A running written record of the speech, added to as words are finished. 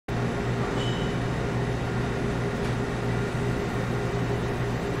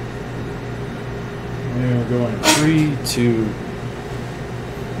going 3, 2.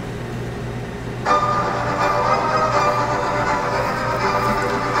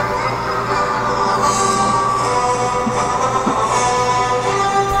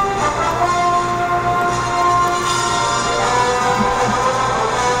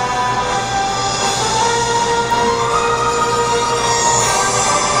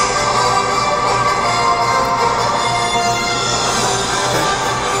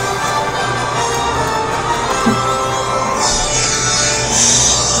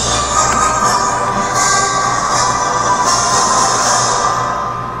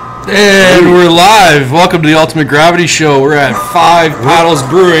 And we're live. Welcome to the Ultimate Gravity Show. We're at 5 Paddles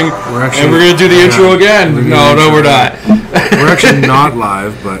Brewing, and we're going to do the intro again. No, we're not. We're actually not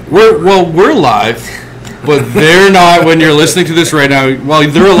live, but... We're live, but they're not when you're listening to this right now. Well,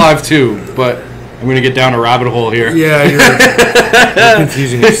 they're alive too, but I'm going to get down a rabbit hole here. Yeah, you're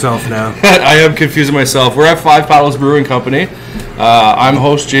confusing yourself now. I am confusing myself. We're at 5 Paddles Brewing Company. I'm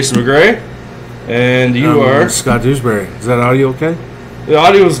host Jason McGray, and you are... Scott Dewsbury. Is that audio okay? The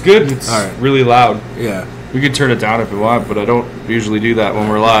audio is good. It's right. Really loud. Yeah. We could turn it down if we want, but I don't usually do that when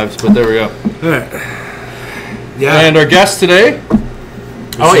we're live. But there we go. All right. Yeah. And our guest today.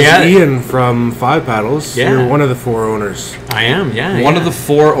 This is Ian from 5 Paddles. Yeah. You're one of the 4 owners. I am, yeah. One of the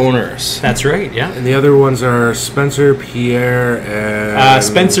 4 owners. That's right, yeah. And the other ones are Spencer, Pierre, and...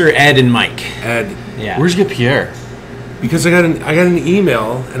 Spencer, Ed, and Mike. Ed. Yeah. Where'd you get Pierre? Because I got an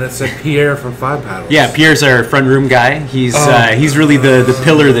email and it said Pierre from 5 Paddles. Yeah, Pierre's our front room guy. He's really the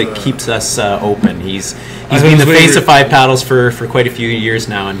pillar that keeps us open. He's been the face of 5 Paddles for quite a few years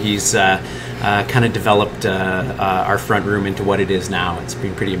now, and he's kind of developed our front room into what it is now. It's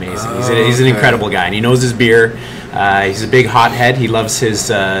been pretty amazing. He's an incredible guy, and he knows his beer. He's a big hothead. He loves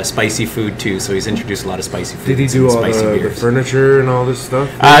his spicy food too, so he's introduced a lot of spicy food. Did he do all the furniture and all this stuff?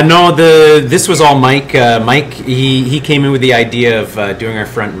 No, this was all Mike. Mike, he came in with the idea of doing our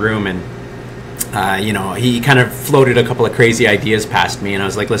front room, and he kind of floated a couple of crazy ideas past me, and I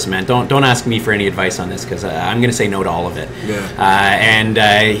was like, listen, man, don't ask me for any advice on this, because I'm going to say no to all of it. Yeah.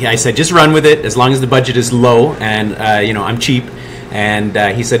 I said, just run with it as long as the budget is low, and I'm cheap. And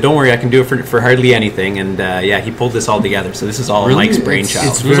he said, don't worry, I can do it for hardly anything. And he pulled this all together. So this is all Mike's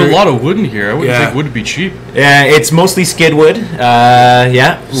brainchild. There's a lot of wood in here. I wouldn't think wood would be cheap. Yeah, it's mostly skid wood.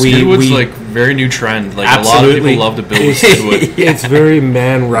 Skidwood's like very new trend. Like absolutely. A lot of people love to build with skid wood. It's very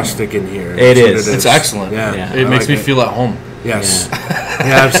man rustic in here. It is. It's excellent. Yeah. It makes me feel at home. Yes.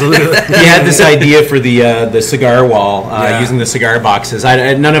 Yeah, absolutely. He had this idea for the cigar wall using the cigar boxes.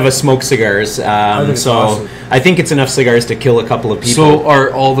 None of us smoke cigars, so awesome. I think it's enough cigars to kill a couple of people. So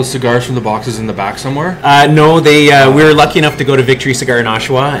are all the cigars from the boxes in the back somewhere? No, we were lucky enough to go to Victory Cigar in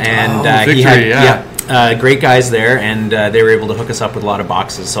Oshawa, and Victory, great guys there, and they were able to hook us up with a lot of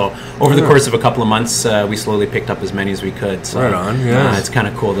boxes. So over the course of a couple of months, we slowly picked up as many as we could. So, right on, yeah. It's kind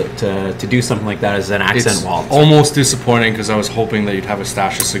of cool to do something like that as an accent wall. It's almost disappointing because I was hoping that you'd have a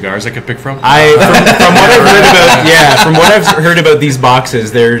stash of cigars I could pick from. From what I've heard about these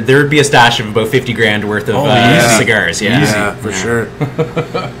boxes, there'd be a stash of about $50,000 worth of cigars. Yeah, easy for sure.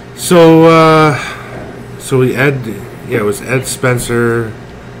 So it was Ed, Spencer.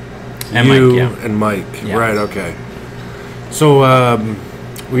 And you Mike, and Mike, yeah. Right? Okay. So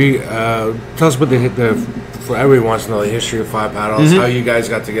we tell us what for everybody wants to know the history of 5 Paddles, how you guys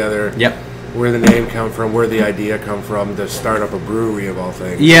got together. Yep. Where the name come from, where the idea come from to start up a brewery of all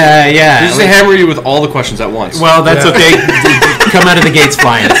things. Yeah. Just to hammer you with all the questions at once. Well, that's okay. Come out of the gates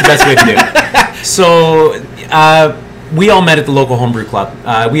flying. It's the best way to do it. So. We all met at the local homebrew club.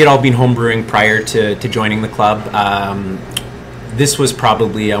 We had all been homebrewing prior to joining the club. This was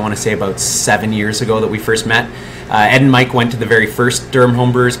probably, I want to say, about 7 years ago that we first met. Ed and Mike went to the very first Durham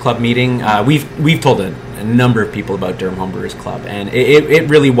Homebrewers Club meeting. We've told a number of people about Durham Homebrewers Club, and it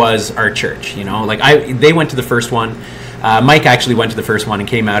really was our church. They went to the first one. Mike actually went to the first one and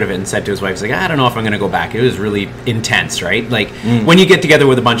came out of it and said to his wife, he's like, I don't know if I'm going to go back. It was really intense, right? When you get together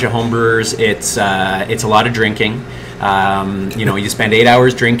with a bunch of homebrewers, it's a lot of drinking. You spend 8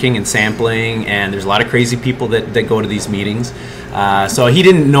 hours drinking and sampling, and there's a lot of crazy people that go to these meetings. So he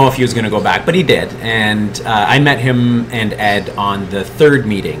didn't know if he was going to go back, but he did. And I met him and Ed on the 3rd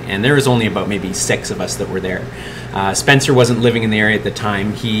meeting, and there was only about maybe 6 of us that were there. Spencer wasn't living in the area at the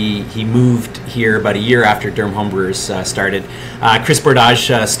time. He moved here about a year after Durham Homebrewers started. Chris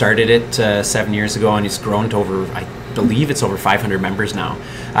Bordage started it 7 years ago, and it's grown to over, I believe it's over 500 members now.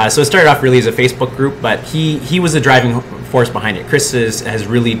 So it started off really as a Facebook group, but he was the driving force behind it. Chris has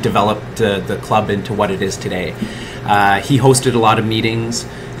really developed the club into what it is today. He hosted a lot of meetings,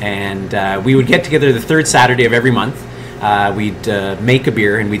 and we would get together the 3rd Saturday of every month. we'd make a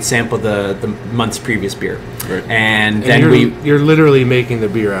beer and we'd sample the month's previous beer. Right. And then you're literally making the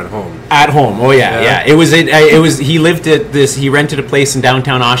beer at home. At home, oh yeah. It was. He lived at this. He rented a place in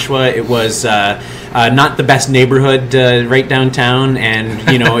downtown Oshawa. It was not the best neighborhood right downtown, and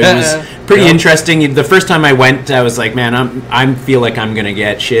it was pretty interesting. The first time I went, I was like, man, I feel like I'm gonna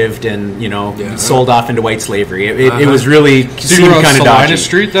get shivved and sold off into white slavery. It was really seemed kind of dodgy.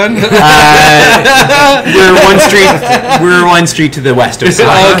 Street then? We're one street to the west of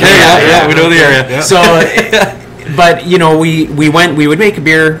Salina. Okay, we know the area. Yeah. So. But we would make a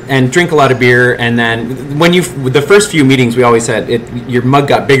beer and drink a lot of beer, and then the first few meetings we always said your mug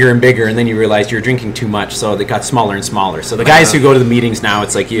got bigger and bigger, and then you realized you're drinking too much, so it got smaller and smaller. So the guys who go to the meetings now,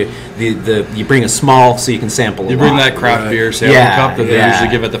 it's like you bring a small so you can sample. You bring that craft beer sample cup that they usually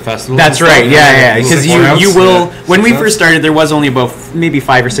give at the festival. That's right, because you will. When we first started, there was only about maybe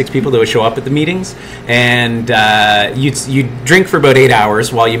 5 or 6 people that would show up at the meetings, and you'd drink for about 8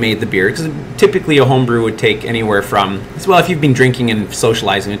 hours while you made the beer, because typically a homebrew would take anywhere from, well, if you've been drinking and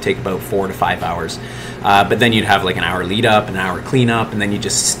socializing, it'd take about 4 to 5 hours. But then you'd have like an hour lead up, an hour clean up, and then you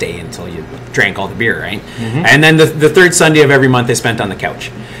just stay until you drank all the beer, right? Mm-hmm. And then the third Sunday of every month I spent on the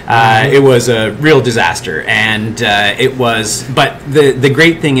couch. It was a real disaster, and but the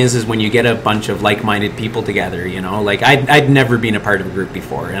great thing is when you get a bunch of like-minded people together, like I'd never been a part of a group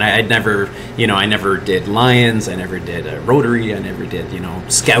before, and I never did Lions, I never did a Rotary, I never did,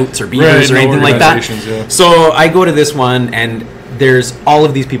 Scouts or Beavers or anything like that. Yeah. So I go to this one, and there's all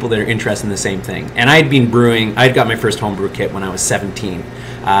of these people that are interested in the same thing. And I'd got my first homebrew kit when I was 17.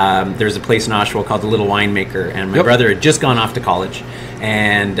 There's a place in Oshawa called the Little Winemaker, and my brother had just gone off to college,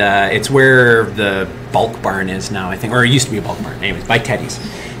 and it's where the bulk barn is now, I think, or it used to be a bulk barn, anyways, by Teddy's.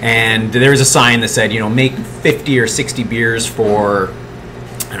 And there was a sign that said, make 50 or 60 beers for,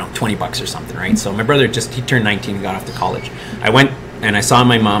 I don't know, $20 or something, right? So my brother he turned 19 and got off to college. I went and I saw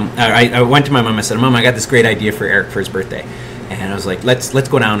my mom. I went to my mom. I said, Mom, I got this great idea for Eric for his birthday. And I was like, let's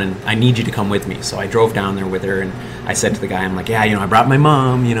go down, and I need you to come with me. So I drove down there with her, and I said to the guy, I'm like, I brought my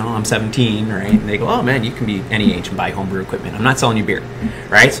mom, I'm 17, right? And they go, oh man, you can be any age and buy homebrew equipment. I'm not selling you beer,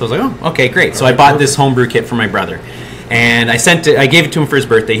 right? So I was like, oh, okay, great. So I bought this homebrew kit for my brother. And I gave it to him for his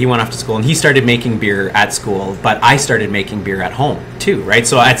birthday. He went off to school, and he started making beer at school, but I started making beer at home too, right?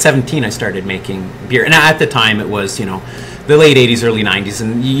 So at 17, I started making beer. And at the time, it was, the late 80s, early 90s,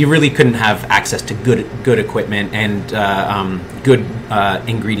 and you really couldn't have access to good equipment and good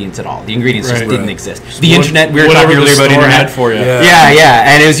ingredients at all. The ingredients just didn't exist. The internet, we were talking earlier about internet. For you. Yeah.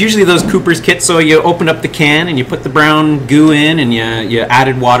 And it was usually those Cooper's kits, so you opened up the can and you put the brown goo in, and you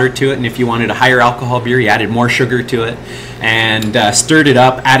added water to it, and if you wanted a higher alcohol beer, you added more sugar to it, and stirred it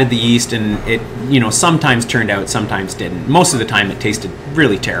up, added the yeast, and it sometimes turned out, sometimes didn't. Most of the time it tasted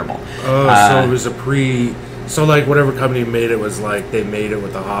really terrible. So it was So like whatever company made it was like they made it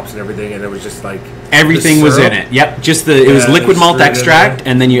with the hops and everything, and it was just like everything was in it. Yep, just it was liquid malt extract,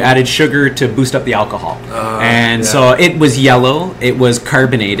 and then you added sugar to boost up the alcohol. So it was yellow, it was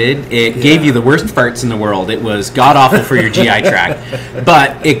carbonated, it gave you the worst farts in the world. It was god awful for your GI tract,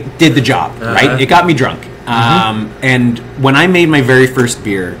 but it did the job, right? It got me drunk. And when I made my very first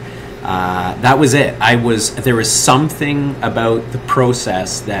beer, that was it. There was something about the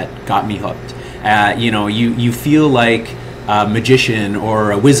process that got me hooked. You feel like a magician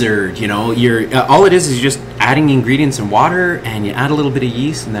or a wizard. You're all it is you're just adding ingredients and water, and you add a little bit of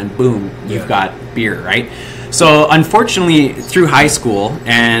yeast, and then boom, you've got beer, right? So unfortunately, through high school,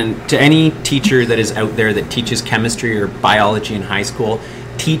 and to any teacher that is out there that teaches chemistry or biology in high school,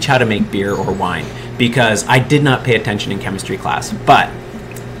 teach how to make beer or wine, because I did not pay attention in chemistry class, but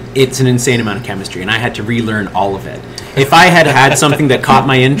it's an insane amount of chemistry, and I had to relearn all of it. If I had something that caught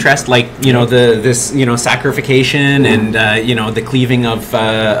my interest, like this saccharification and the cleaving of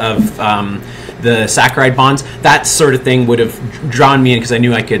the saccharide bonds, that sort of thing would have drawn me in, because I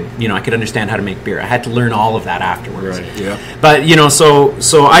knew I could understand how to make beer. I had to learn all of that afterwards. Right. Yeah. But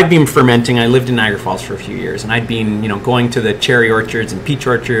so I'd been fermenting. I lived in Niagara Falls for a few years, and I'd been going to the cherry orchards and peach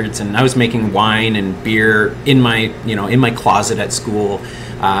orchards, and I was making wine and beer in my closet at school.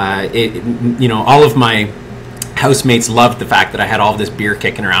 All of my housemates loved the fact that I had all of this beer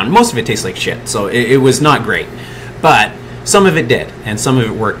kicking around. Most of it tastes like shit, so it was not great. But some of it did, and some of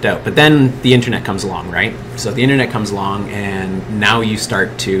it worked out. But then the internet comes along, right? So the internet comes along, and now you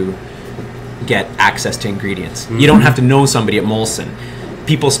start to get access to ingredients. Mm-hmm. You don't have to know somebody at Molson.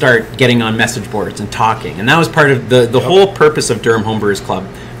 People start getting on message boards and talking. And that was part of the whole purpose of Durham Homebrewers Club,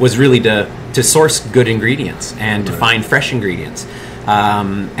 was really to source good ingredients and to find fresh ingredients.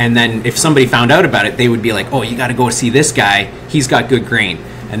 And then if somebody found out about it, they would be like, oh, you got to go see this guy. He's got good grain.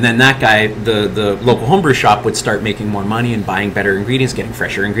 And then that guy, the local homebrew shop, would start making more money and buying better ingredients, getting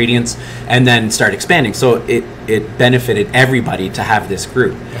fresher ingredients, and then start expanding. So it benefited everybody to have this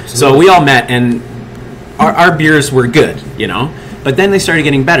group. Absolutely. So we all met, and our beers were good, you know. But then they started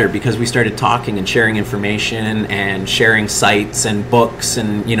getting better because we started talking and sharing information and sharing sites and books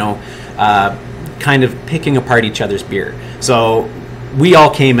and, you know, kind of picking apart each other's beer. So we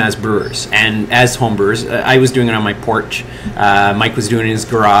all came as brewers and as home brewers. I was doing it on my porch. Mike was doing it in his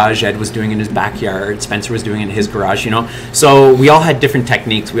garage. Ed was doing it in his backyard. Spencer was doing it in his garage, you know. So we all had different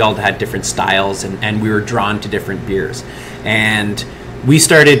techniques. We all had different styles, and we were drawn to different beers. And we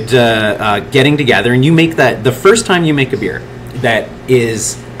started getting together, and you make that, the first time you make a beer that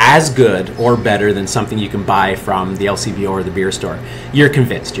is as good or better than something you can buy from the LCBO or the beer store, you're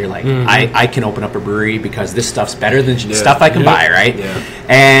convinced. You're like, I can open up a brewery because this stuff's better than stuff I can buy, right? Yeah.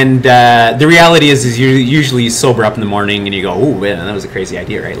 And the reality is you usually sober up in the morning and you go, oh, man, that was a crazy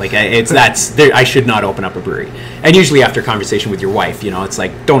idea, right? Like, I should not open up a brewery. And usually after a conversation with your wife, you know, it's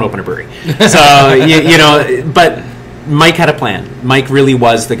like, don't open a brewery. So, you know, but Mike had a plan. Mike really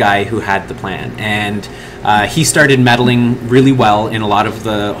was the guy who had the plan. And he started medaling really well in a lot of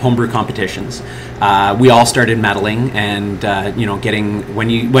the homebrew competitions. We all started medaling, and you know, getting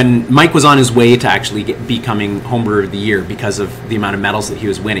when Mike was on his way to actually becoming homebrewer of the year because of the amount of medals that he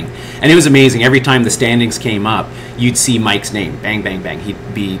was winning, and it was amazing. Every time the standings came up, you'd see Mike's name, bang, bang, bang.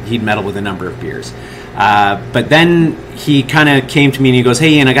 He'd medal with a number of beers. But then he kind of came to me and he goes,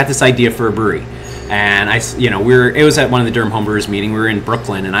 "Hey, Ian, I got this idea for a brewery." And it was at one of the Durham Homebrewers meeting. We were in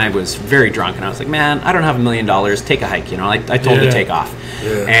Brooklyn, and I was very drunk, and I was like, "Man, I don't have $1 million. Take a hike." You know, I told him to take off,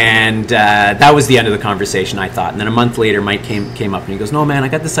 and that was the end of the conversation, I thought. And then a month later, Mike came up and he goes, "No, man, I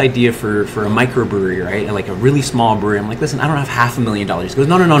got this idea for a microbrewery, right? Like a really small brewery." I'm like, "Listen, I don't have $500,000." He goes,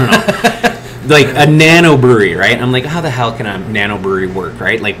 "No. Like a nano brewery, right?" I'm like, "How the hell can a nano brewery work,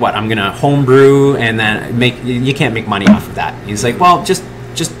 right? Like what? I'm gonna home brew and then you can't make money off of that." He's like, "Well, just."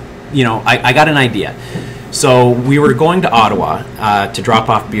 You know, I got an idea. So we were going to Ottawa to drop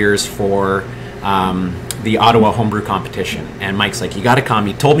off beers for the Ottawa homebrew competition. And Mike's like, "You got to come."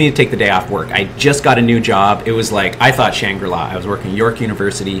 He told me to take the day off work. I just got a new job. It was like, I thought Shangri-La. I was working at York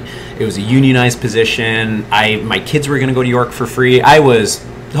University. It was a unionized position. My kids were going to go to York for free. I was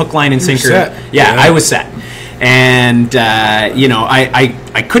hook, line, and sinker. Yeah, I was set. And, you know,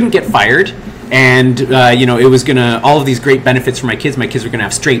 I couldn't get fired. And, you know, it was going to, all of these great benefits for my kids. My kids were going to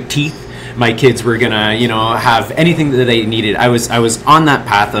have straight teeth. My kids were going to, you know, have anything that they needed. I was on that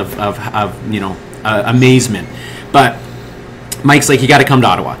path of you know, amazement. But Mike's like, "You got to come to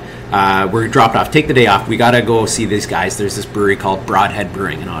Ottawa. We're dropped off. Take the day off. We got to go see these guys. There's this brewery called Broadhead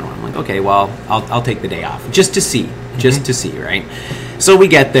Brewing in Ottawa." I'm like, "Okay, well, I'll take the day off just to see, right?" So we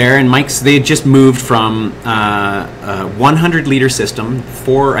get there, and they had just moved from a 100-liter system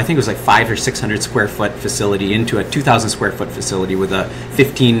for, I think it was like 500 or 600 square foot facility into a 2,000 square foot facility with a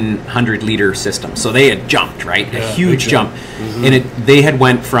 1,500-liter system. So they had jumped, right? A huge jump. And they had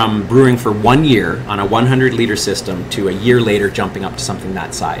went from brewing for 1 year on a 100-liter system to a year later jumping up to something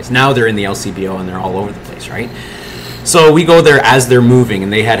that size. Now they're in the LCBO and they're all over the place, right? So we go there as they're moving,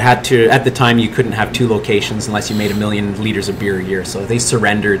 and they had to, at the time you couldn't have 2 locations unless you made 1 million liters of beer a year. So they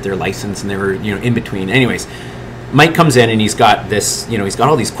surrendered their license, and they were, you know, in between. Anyways, Mike comes in and he's got this, you know, he's got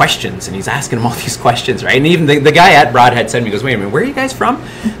all these questions, and he's asking them all these questions, right? And even the guy at Broadhead said to me, he goes, "Wait a minute, where are you guys from?"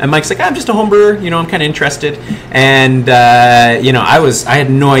 And Mike's like, "I'm just a home brewer, you know, I'm kind of interested." And, you know, I had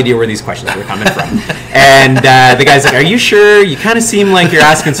no idea where these questions were coming from. And the guy's like, "Are you sure? You kind of seem like you're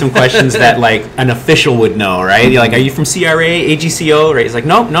asking some questions that, like, an official would know, right? You're like, are you from CRA, AGCO, right?" He's like,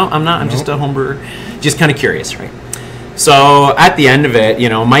 no, I'm not. I'm just a home brewer. Just kind of curious, right? So at the end of it, you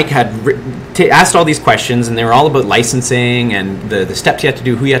know, Mike had asked all these questions, and they were all about licensing and the steps you had to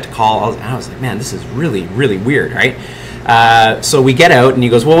do, who you had to call. I was like, man, this is really, really weird, right? So we get out, and he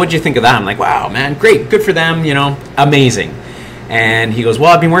goes, "Well, what'd you think of that?" I'm like, "Wow, man, great, good for them, you know, amazing." And he goes,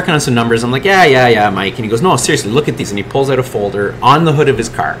 "Well, I've been working on some numbers." I'm like, yeah, Mike. And he goes, "No, seriously, look at these." And he pulls out a folder on the hood of his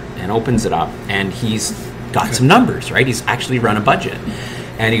car and opens it up, and he's got some numbers, right? He's actually run a budget.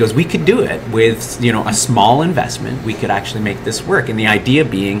 And he goes, "We could do it with, you know, a small investment. We could actually make this work." And the idea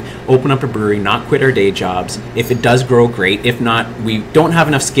being, open up a brewery, not quit our day jobs. If it does grow, great. If not, we don't have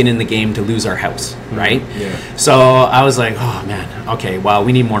enough skin in the game to lose our house, right? Yeah. So I was like, oh man, okay, well,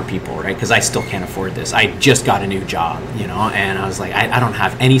 we need more people, right? Because I still can't afford this. I just got a new job, you know, and I was like, I don't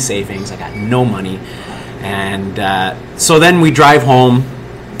have any savings. I got no money. And so then we drive home.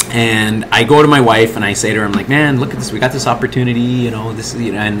 And I go to my wife and I say to her, I'm like, "Man, look at this. We got this opportunity, you know, this,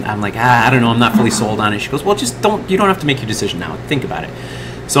 you know," and I'm like, I don't know. I'm not fully sold on it. She goes, "Well, you don't have to make your decision now. Think about it."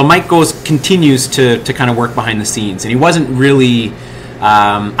 So Mike continues to kind of work behind the scenes, and he wasn't really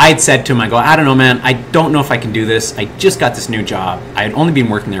I had said to him, I don't know, man, I don't know if I can do this. I just got this new job. I had only been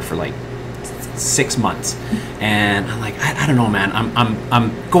working there for like 6 months, and I'm like, I don't know, man.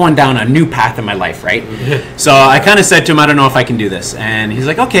 I'm going down a new path in my life, right? So I kind of said to him, I don't know if I can do this, and he's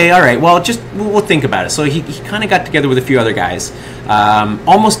like, okay, all right, well, we'll think about it. So he kind of got together with a few other guys,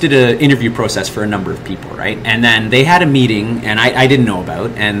 almost did an interview process for a number of people, right? And then they had a meeting, and I didn't know about,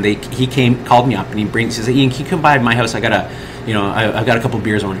 and he called me up, and he says, Ian, can you come by my house? I've got a couple of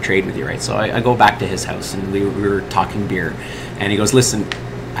beers I want to trade with you, right? So I go back to his house, and we were talking beer, and he goes, listen,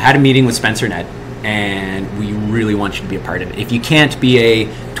 I had a meeting with Spencer and Ed, and we really want you to be a part of it. If you can't be a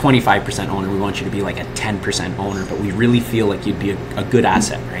 25% owner, we want you to be like a 10% owner, but we really feel like you'd be a good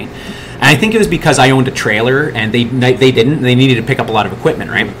asset, right? And I think it was because I owned a trailer, and they didn't. They needed to pick up a lot of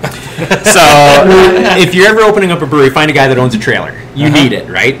equipment, right? So if you're ever opening up a brewery, find a guy that owns a trailer. You need it,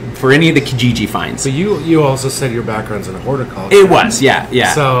 right? For any of the Kijiji finds. So you also said your background's in horticulture. It was,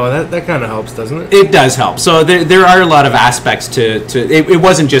 yeah. So that kind of helps, doesn't it? It does help. So there are a lot of aspects to it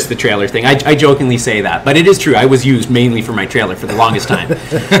wasn't just the trailer thing. I jokingly say that, but it is true. I was used mainly for my trailer for the longest time.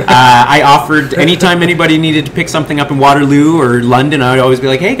 I offered anytime anybody needed to pick something up in Waterloo or London, I would always be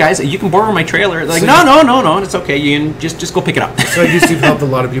like, hey guys, you can borrow my trailer. They're like, no, it's okay. You can just go pick it up. So I guess you've helped a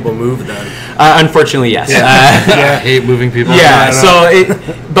lot of people move then. Unfortunately, yes. I hate moving people. Yeah.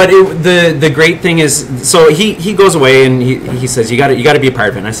 The great thing is, so he goes away and he says, you got to be a part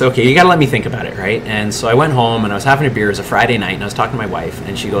of it. And I said, okay, you got to let me think about it, right? And so I went home and I was having a beer. It was a Friday night, and I was talking to my wife,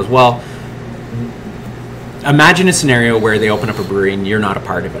 and she goes, well, imagine a scenario where they open up a brewery and you're not a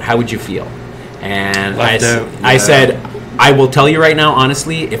part of it. How would you feel? And I said, I will tell you right now,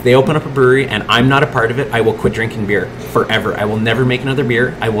 honestly, if they open up a brewery and I'm not a part of it, I will quit drinking beer forever. I will never make another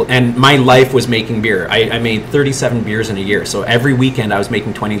beer. And my life was making beer. I made 37 beers in a year. So every weekend I was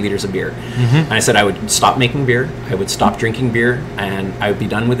making 20 liters of beer. Mm-hmm. And I said I would stop making beer. I would stop drinking beer, and I would be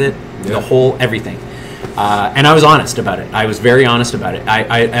done with it. Yeah. The whole everything. And I was honest about it. I was very honest about it.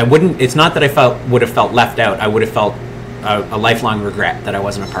 I wouldn't. It's not that I would have felt left out. I would have felt a lifelong regret that I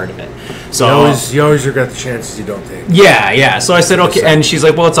wasn't a part of it. So you always regret the chances you don't take. Yeah. So I said, okay, and she's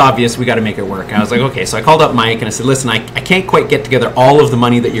like, well, it's obvious, we got to make it work. And I was like, okay. So I called up Mike and I said, listen, I can't quite get together all of the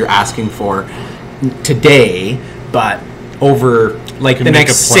money that you're asking for today, but over like the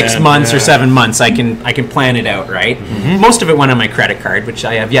next 6 months or 7 months, I can plan it out, right? Mm-hmm. Most of it went on my credit card, which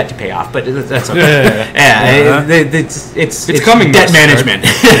I have yet to pay off, but that's okay. It's coming. Debt management.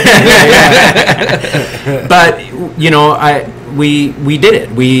 But we did it.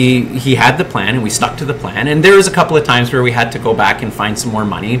 He had the plan, and we stuck to the plan. And there was a couple of times where we had to go back and find some more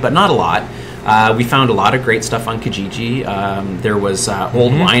money, but not a lot. We found a lot of great stuff on Kijiji. There was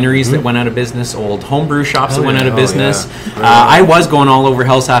old wineries that went out of business, old homebrew shops that went out of business. Yeah. I was going all over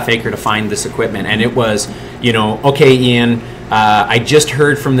Hell's Half Acre to find this equipment, and it was, okay, Ian, I just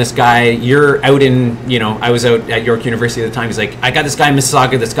heard from this guy. You're out in, I was out at York University at the time. He's like, I got this guy in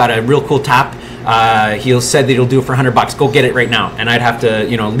Mississauga that's got a real cool tap. He said that he'll do it for $100. Go get it right now. And I'd have to,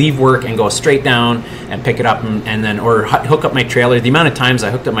 leave work and go straight down and pick it up and then, or hook up my trailer. The amount of times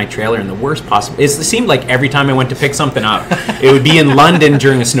I hooked up my trailer in the worst possible, it seemed like every time I went to pick something up, it would be in London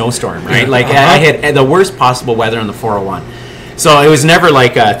during a snowstorm, right? Like I had the worst possible weather on the 401. So it was never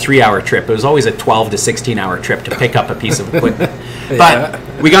like a 3-hour trip. It was always a 12 to 16-hour trip to pick up a piece of equipment. But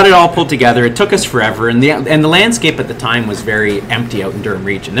we got it all pulled together. It took us forever, and the landscape at the time was very empty out in Durham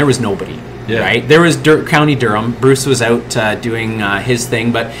region. There was nobody, right? There was County Durham. Bruce was out doing his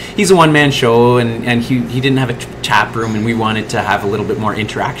thing, but he's a one-man show, and he didn't have a tap room, and we wanted to have a little bit more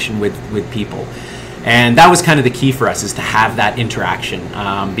interaction with people. And that was kind of the key for us, is to have that interaction,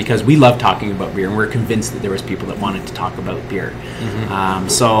 because we love talking about beer, and we're convinced that there was people that wanted to talk about beer. Mm-hmm.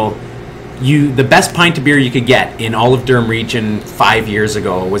 So the best pint of beer you could get in all of Durham region 5 years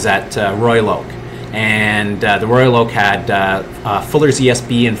ago was at Royal Oak. And the Royal Oak had Fuller's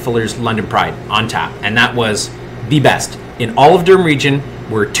ESB and Fuller's London Pride on tap. And that was the best. In all of Durham region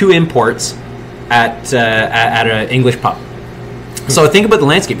were 2 imports at an English pub. So think about the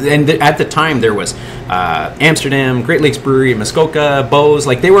landscape. And at the time, there was Amsterdam, Great Lakes Brewery, Muskoka, Bose.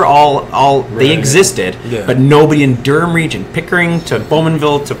 Like, they were all they existed, but nobody in Durham region, Pickering to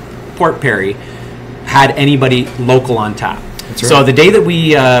Bowmanville to Port Perry, had anybody local on tap. Right. So the day that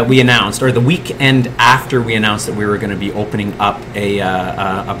we announced, or the weekend after we announced that we were going to be opening up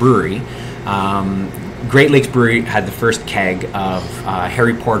a brewery, Great Lakes Brewery had the first keg of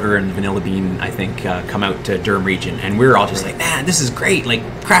Harry Porter and Vanilla Bean, I think, come out to Durham region, and we were all just like, man, this is great! Like,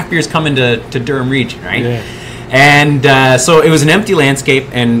 craft beer's coming to Durham region, right? Yeah. And so it was an empty landscape,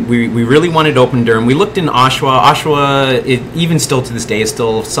 and we really wanted to open Durham. We looked in Oshawa. Oshawa, even still to this day, is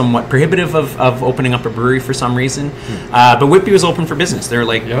still somewhat prohibitive of opening up a brewery for some reason. But Whitby was open for business. They were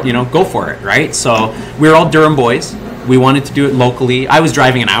like, go for it, right? So we were all Durham boys. We wanted to do it locally. I was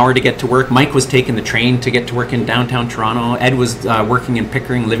driving an hour to get to work. Mike was taking the train to get to work in downtown Toronto. Ed was working in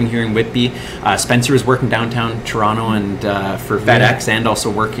Pickering, living here in Whitby. Spencer was working downtown Toronto and for FedEx, and also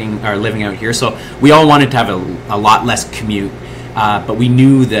working or living out here. So we all wanted to have a lot less commute, but we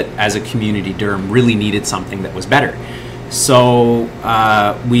knew that as a community, Durham really needed something that was better. So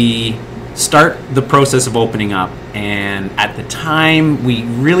we start the process of opening up, and at the time we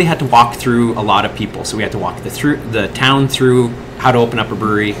really had to walk through a lot of people. So we had to walk the town through how to open up a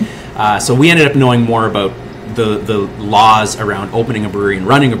brewery. So we ended up knowing more about the laws around opening a brewery and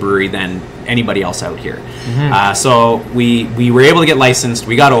running a brewery than anybody else out here. So we were able to get licensed.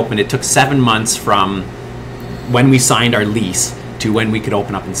 We got opened. It took 7 months from when we signed our lease to when we could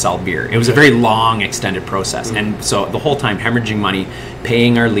open up and sell beer. It was a very long, extended process. And so the whole time hemorrhaging money,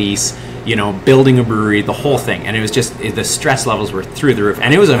 paying our lease, building a brewery, the whole thing. And it was just, the stress levels were through the roof.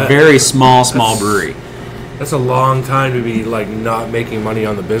 And it was a very small brewery. That's a long time to be like not making money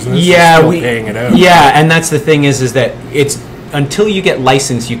on the business. Yeah, still paying it out. Yeah, and that's the thing is that it's until you get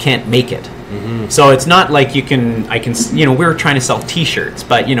licensed, you can't make it. So it's not like I can, we were trying to sell T-shirts,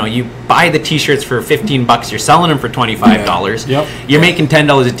 but you buy the T-shirts for $15, you're selling them for $25. Yep. You're making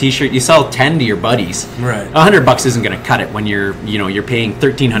 $10 a T-shirt. You sell 10 to your buddies. Right. $100 isn't going to cut it when you're paying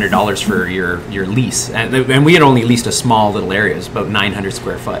 $1,300 for your lease, and we had only leased a small little area. It was about 900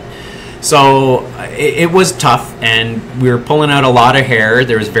 square foot. So it was tough, and we were pulling out a lot of hair.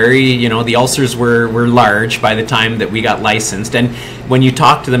 There was the ulcers were large by the time that we got licensed. And when you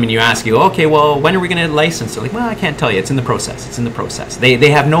talk to them and you ask, okay, well, when are we going to get licensed? They're like, well, I can't tell you. It's in the process. They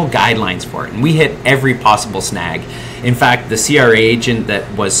have no guidelines for it. And we hit every possible snag. In fact, the CRA agent that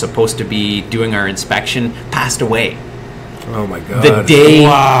was supposed to be doing our inspection passed away. Oh my God.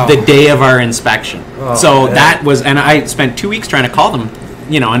 The day of our inspection. That was, and I spent 2 weeks trying to call them.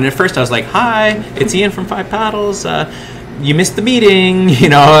 And at first I was like, hi, it's Ian from 5 Paddles. You missed the meeting,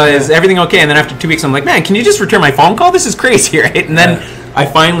 is everything okay? And then after 2 weeks, I'm like, man, can you just return my phone call? This is crazy, right? And then I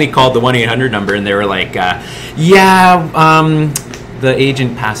finally called the 1-800 number, and they were like, the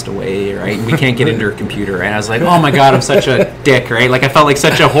agent passed away, right? And we can't get into her computer, right? I was like, oh my God, I'm such a dick, right? Like I felt like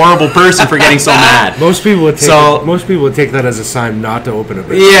such a horrible person for getting so mad. Most people would take that as a sign not to open a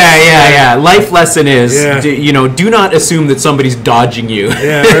business. Yeah. Life lesson is, do not assume that somebody's dodging you.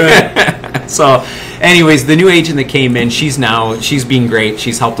 Yeah, right. So, anyways, the new agent that came in, she's been great.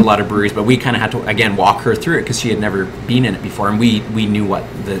 She's helped a lot of breweries, but we kind of had to, again, walk her through it because she had never been in it before, and we knew what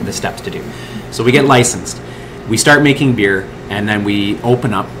the steps to do. So we get licensed. We start making beer, and then we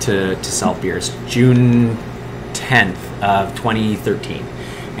open up to sell beers June 10th of 2013.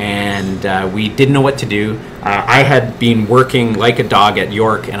 And we didn't know what to do. I had been working like a dog at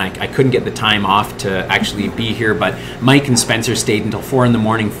York, and I couldn't get the time off to actually be here, but Mike and Spencer stayed until 4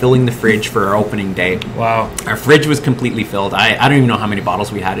 a.m. filling the fridge for our opening day. Wow. Our fridge was completely filled. I don't even know how many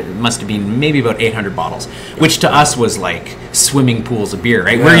bottles we had. It must have been maybe about 800 bottles, which to us was like swimming pools of beer,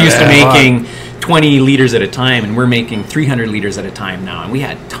 right? We're used to making 20 liters at a time, and we're making 300 liters at a time now. And we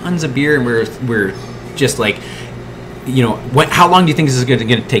had tons of beer, and we're just like, how long do you think this is going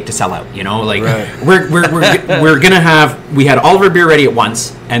to take to sell out? Right. we're going to have, we had all of our beer ready at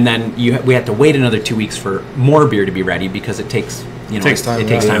once, and then we had to wait another 2 weeks for more beer to be ready because it takes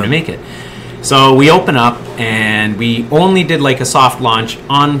time to make it. So we open up, and we only did like a soft launch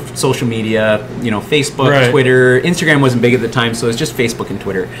on social media, Facebook, Twitter. Instagram wasn't big at the time, so it was just Facebook and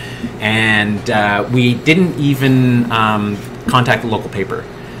Twitter. And we didn't even contact the local paper.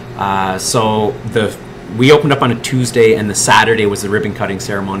 We opened up on a Tuesday, and the Saturday was the ribbon cutting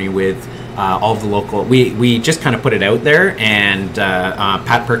ceremony with all of the local. We just kind of put it out there, and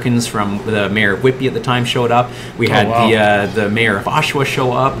Pat Perkins from the mayor of Whitby at the time showed up. We had the mayor of Oshawa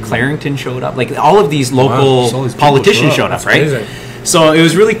show up. Clarington showed up. Like all of these local politicians showed up, right? Amazing. So it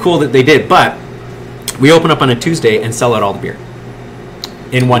was really cool that they did. But we open up on a Tuesday and sell out all the beer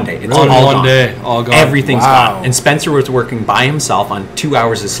in one day. It's all gone. All gone. Everything's gone. And Spencer was working by himself on 2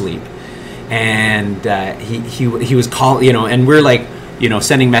 hours of sleep. And he was calling, and we're like,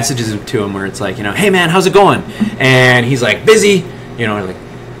 sending messages to him where it's like, hey man, how's it going? And he's like, busy, like,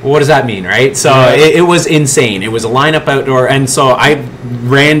 well, what does that mean, right? So it was insane. It was a lineup outdoor, and so I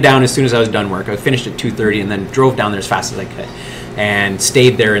ran down as soon as I was done work. I finished at 2:30 and then drove down there as fast as I could, and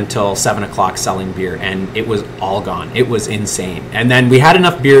stayed there until 7 o'clock selling beer, and it was all gone. It was insane. And then we had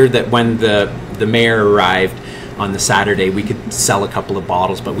enough beer that when the mayor arrived on the Saturday, we could sell a couple of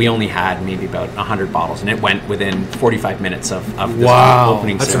bottles, but we only had maybe about 100 bottles, and it went within 45 minutes of this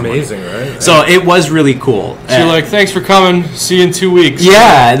opening that's ceremony. amazing, right? So it was really cool. So you're like, thanks for coming, see you in 2 weeks.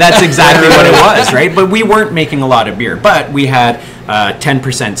 Yeah, that's exactly what it was, right? But we weren't making a lot of beer, but we had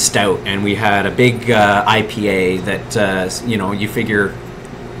 10% stout, and we had a big IPA that, you figure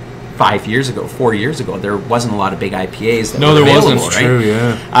 4 years ago, there wasn't a lot of big IPAs that were available, wasn't. right? True,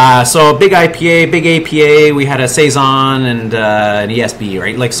 yeah. So a big IPA, big APA, we had a Saison and an ESB,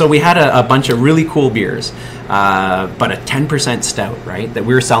 right? Like, so we had a bunch of really cool beers, but a 10% stout, right? That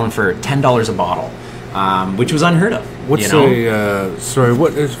we were selling for $10 a bottle, which was unheard of. What's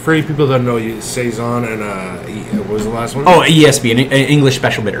what is for any people that don't know, Saison and what was the last one? Oh, ESB, an English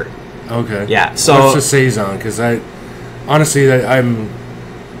Special Bitter. Okay. Yeah. So what's a Saison? Because I've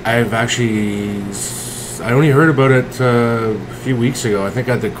actually I only heard about it a few weeks ago. I think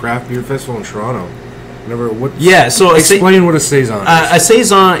at the Craft Beer Festival in Toronto. So explain what a Saison is. A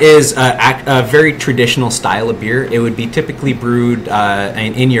Saison is a very traditional style of beer. It would be typically brewed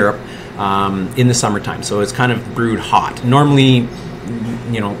in Europe in the summertime. So it's kind of brewed hot. Normally,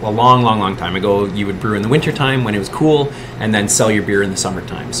 a long time ago, you would brew in the wintertime when it was cool, and then sell your beer in the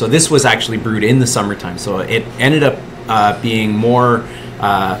summertime. So this was actually brewed in the summertime. So it ended up being more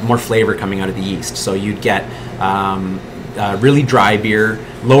flavor coming out of the yeast. So you'd get really dry beer,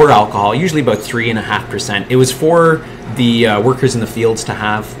 lower alcohol, usually about 3.5%. It was for the workers in the fields to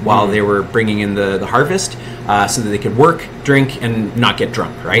have while they were bringing in the harvest, so that they could work, drink, and not get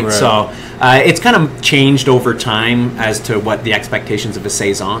drunk, right? So it's kind of changed over time as to what the expectations of a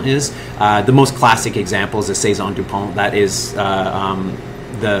Saison is. The most classic example is a Saison Dupont. That is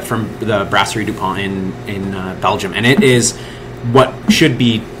from the Brasserie Dupont in Belgium, and it is what should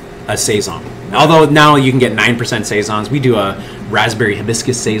be a Saison. Although now you can get 9% Saisons. We do a raspberry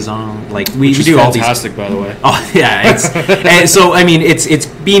hibiscus Saison. Like we do all these. Fantastic, by the way. Oh yeah, and so I mean it's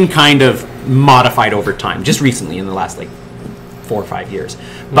been kind of modified over time, just recently in the last 4 or 5 years.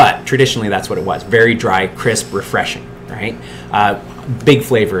 But traditionally that's what it was. Very dry, crisp, refreshing, right? Big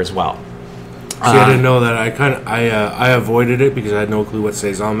flavor as well. See, I didn't know that. I avoided it because I had no clue what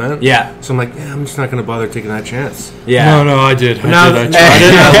Saison meant. Yeah. So I'm like, I'm just not going to bother taking that chance. Yeah. No, I did. I tried it.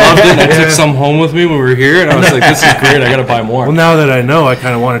 I loved it. I took some home with me when we were here, and I was like, this is great. I got to buy more. Well, now that I know, I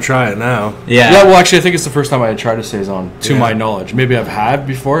kind of want to try it now. Yeah. Yeah, well, actually, I think it's the first time I had tried a Saison, to my knowledge. Maybe I've had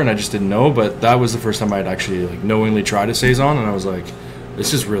before, and I just didn't know, but that was the first time I had actually knowingly tried a Saison, and I was like,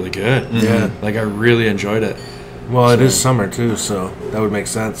 this is really good. Mm-hmm. Yeah. Like, I really enjoyed it. Well, it is summer, too, so that would make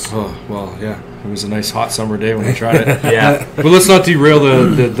sense. Oh, well, yeah. It was a nice hot summer day when we tried it. Yeah. But let's not derail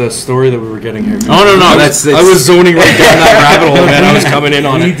the story that we were getting here. Oh, no. I was zoning right down that rabbit hole, man. I was coming in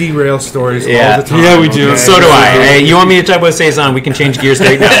on We it. derail stories all the time. Yeah, we do. Okay? So do I. Hey, you want me to talk about Saison? We can change gears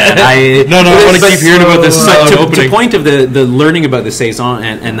right now. No, I want to keep hearing about this opening. To point of the learning about the Saison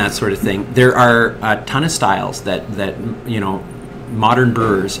and that sort of thing, there are a ton of styles that modern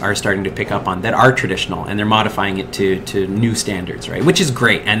brewers are starting to pick up on that are traditional, and they're modifying it to new standards, right? Which is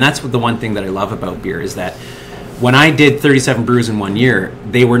great. And that's the one thing that I love about beer is that when I did 37 brews in 1 year,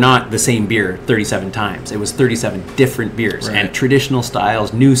 they were not the same beer 37 times. It was 37 different beers, and traditional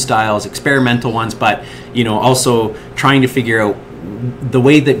styles, new styles, experimental ones, but also trying to figure out the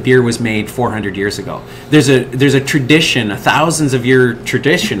way that beer was made 400 years ago. There's a tradition, a thousands of year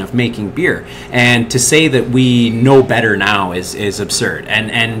tradition of making beer, and to say that we know better now is absurd.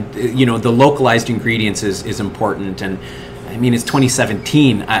 And the localized ingredients is important. And I mean, it's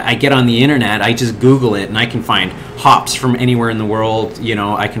 2017. I get on the internet, I just Google it, and I can find hops from anywhere in the world.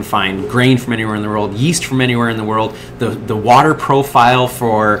 I can find grain from anywhere in the world, yeast from anywhere in the world. The water profile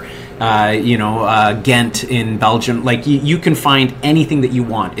for Ghent in Belgium. Like you can find anything that you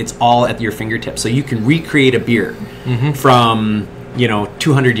want. It's all at your fingertips. So you can recreate a beer from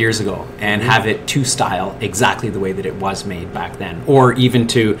 200 years ago and have it to style exactly the way that it was made back then, or even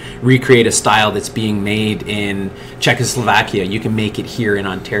to recreate a style that's being made in Czechoslovakia. You can make it here in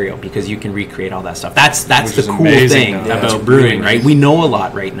Ontario because you can recreate all that stuff. That's the cool thing about brewing, right? We know a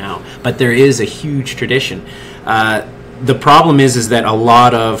lot right now, but there is a huge tradition. The problem is that a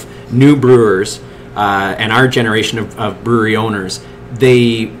lot of new brewers and our generation of brewery owners,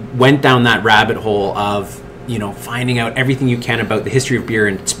 they went down that rabbit hole of finding out everything you can about the history of beer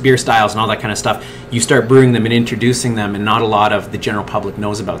and beer styles and all that kind of stuff. You start brewing them and introducing them, and not a lot of the general public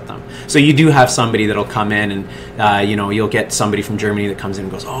knows about them. So you do have somebody that'll come in and you'll get somebody from Germany that comes in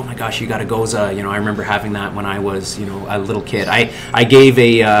and goes, oh my gosh, you got a Goza. I remember having that when I was a little kid. I gave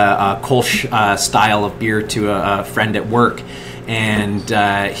a Kolsch style of beer to a friend at work,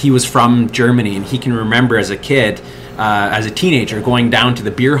 and he was from Germany, and he can remember as a kid, as a teenager, going down to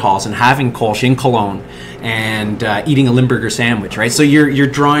the beer halls and having Kolsch in Cologne and eating a Limburger sandwich, right? So you're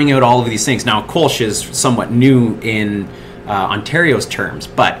drawing out all of these things. Now, Kolsch is somewhat new in Ontario's terms,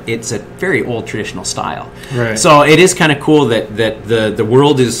 but it's a very old traditional style. Right. So it is kind of cool that the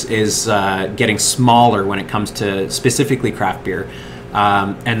world is getting smaller when it comes to specifically craft beer,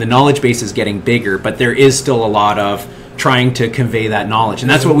 and the knowledge base is getting bigger, but there is still a lot of trying to convey that knowledge, and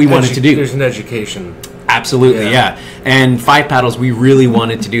that's what we wanted to do. There's an education. Absolutely, yeah. And Five Paddles, we really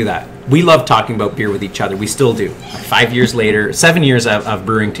wanted to do that. We love talking about beer with each other. We still do. 5 years later, 7 years of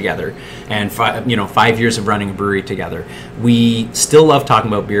brewing together, and 5 years of running a brewery together. We still love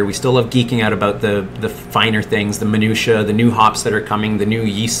talking about beer. We still love geeking out about the finer things, the minutia, the new hops that are coming, the new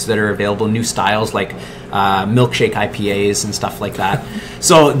yeasts that are available, new styles like milkshake IPAs and stuff like that.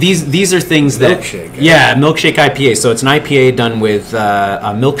 So these are things that milkshake IPA. So it's an IPA done with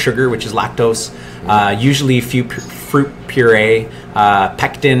milk sugar, which is lactose, usually fruit puree,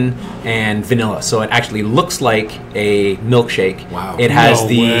 pectin, and vanilla. So it actually looks like a milkshake. Wow. It has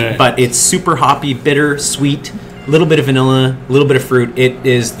but it's super hoppy, bitter, sweet, a little bit of vanilla, a little bit of fruit. It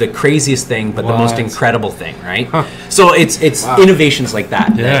is the craziest thing, but the most incredible thing, right? Huh. So it's innovations like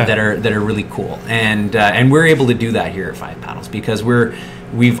that that are really cool, and we're able to do that here at Five Paddles because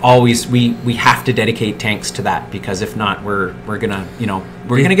we have to dedicate tanks to that, because if not, we're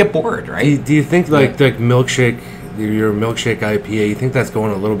gonna get bored, right? Do you think like milkshake? Your milkshake IPA, you think that's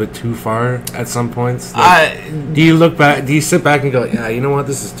going a little bit too far at some points? Do you look back? Do you sit back and go, "Yeah, you know what?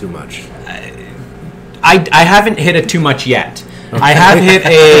 This is too much." I haven't hit a too much yet. Okay. I have hit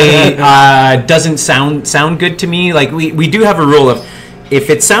a doesn't sound good to me. Like we do have a rule of, if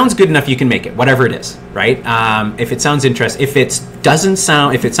it sounds good enough, you can make it, whatever it is, right? If it sounds interesting, if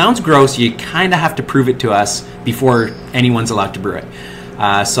it sounds gross, you kind of have to prove it to us before anyone's allowed to brew it.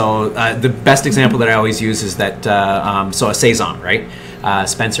 So the best example that I always use is that, so a Saison, right?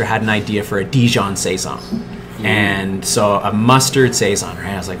 Spencer had an idea for a Dijon Saison. And so a mustard Saison,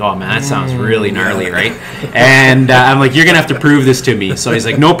 right? I was like, oh man, that sounds really gnarly, right? And I'm like, you're going to have to prove this to me. So he's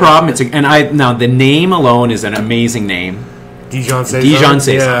like, no problem. Now the name alone is an amazing name. Dijon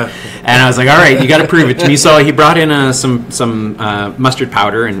Saison. Yeah. And I was like, all right, you got to prove it to me. So he brought in some mustard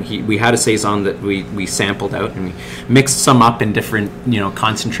powder, and we had a Saison that we sampled out, and we mixed some up in different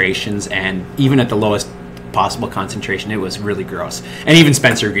concentrations, and even at the lowest possible concentration, it was really gross. And even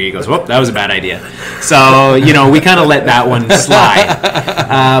Spencer agreed. He goes, "Whoop, that was a bad idea." So we kind of let that one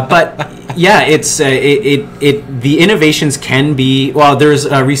slide. But yeah, it's the innovations can be. Well, there's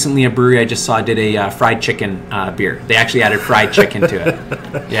recently a brewery I just saw did a fried chicken beer. They actually added fried chicken to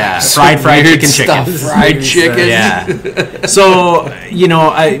it. Yeah, fried chicken. Fried chicken. Yeah. So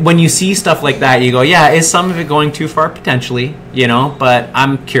when you see stuff like that, you go, "Yeah, is some of it going too far potentially?" But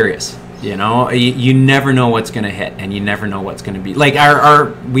I'm curious. You never know what's going to hit, and you never know what's going to be. Like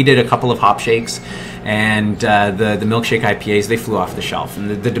we did a couple of hop shakes, and the milkshake IPAs, they flew off the shelf,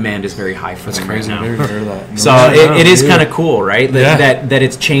 and the demand is very high for them right now. I've never heard of that. So it is kind of cool, right? That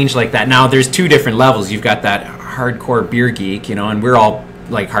it's changed like that. Now there's two different levels. You've got that hardcore beer geek, and we're all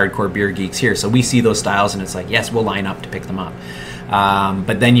like hardcore beer geeks here, so we see those styles, and it's like, yes, we'll line up to pick them up.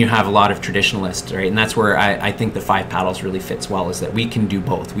 But then you have a lot of traditionalists, right? And that's where I think the Five Paddles really fits well, is that we can do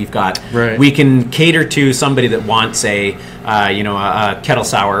both. We can cater to somebody that wants a kettle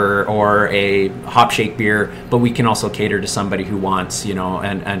sour or a hop shake beer, but we can also cater to somebody who wants,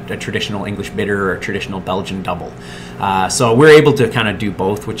 a traditional English bitter or a traditional Belgian double. So we're able to kind of do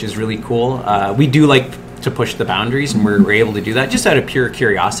both, which is really cool. We do like to push the boundaries, and we're able to do that just out of pure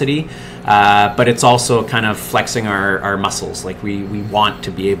curiosity, but it's also kind of flexing our muscles. Like we want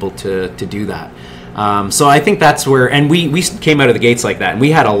to be able to do that. So I think that's where, and we came out of the gates like that, and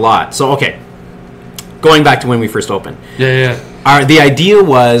we had a lot. So okay, going back to when we first opened. The idea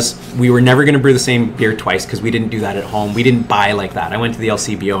was we were never going to brew the same beer twice, because we didn't do that at home. We didn't buy like that. I went to the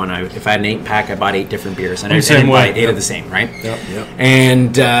LCBO, and if I had an 8-pack, I bought 8 different beers, and I didn't buy 8 of the same, right? Yep.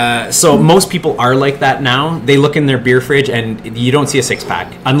 And so most people are like that now. They look in their beer fridge, and you don't see a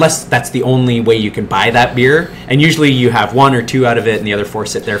 6-pack, unless that's the only way you can buy that beer. And usually you have 1 or 2 out of it, and the other 4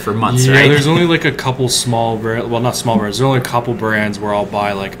 sit there for months, right? There's only like a couple small brands. Well, not small brands. There's only a couple brands where I'll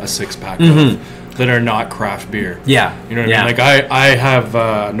buy like a 6-pack of that are not craft beer. Yeah. You know what I mean? Like I have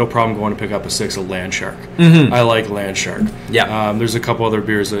no problem going to pick up a 6 of Land Shark. I like Land Shark. Yeah. There's a couple other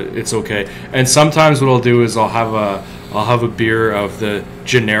beers that it's okay. And sometimes what I'll do is I'll have a beer of the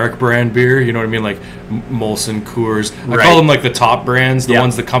generic brand beer, you know what I mean? Like Molson, Coors. I call them like the top brands, the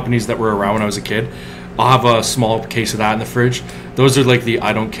ones, the companies that were around when I was a kid. I'll have a small case of that in the fridge. Those are like the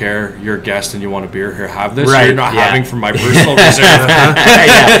I don't care, you're a guest and you want a beer, here, have this. Right, You're not having from my personal reserve.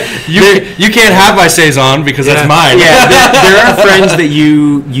 You can't have my Saison because that's mine. Yeah, there are friends that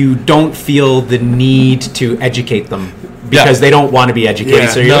you don't feel the need to educate them because they don't want to be educated.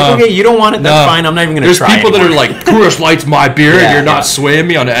 So you're like, okay, you don't want it, that's fine. I'm not even going to try. There's people that are like, Coors Light's my beer, and you're not yeah. swaying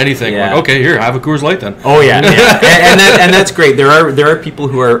me onto anything. Yeah. Like, okay, here, have a Coors Light then. Oh yeah, yeah. and that's great. There are people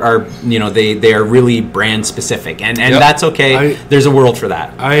who are you know, they are really brand specific, and that's okay. There's a world for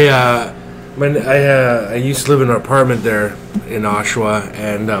that. I used to live in an apartment there in Oshawa,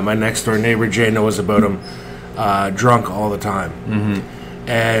 and my next door neighbor Jay knows about him. Drunk all the time,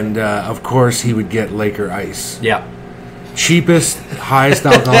 and of course he would get Laker Ice. Yeah. Cheapest, highest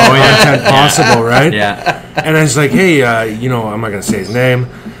alcohol content possible, right? Yeah. And I was like, hey, you know, I'm not gonna say his name,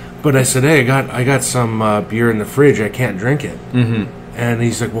 but I said, hey, I got some beer in the fridge. I can't drink it. And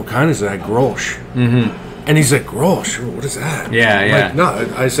he's like, what kind is that? Grolsch. And he's like, Grolsch? What is that? Yeah, I'm yeah. like,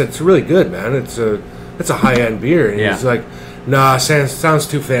 no, I said, it's really good, man. It's a high end beer. And he's like, nah, sounds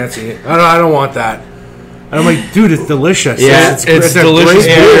too fancy. I don't want that. And I'm like, dude, it's delicious. Yeah, it's delicious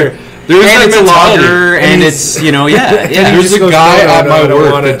beer. And it's a lager, and it's, you know, There's a guy at my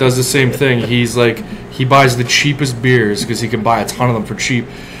work that does the same thing. He's like, he buys the cheapest beers because he can buy a ton of them for cheap.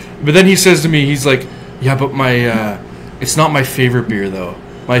 But then he says to me, he's like, yeah, but it's not my favorite beer though.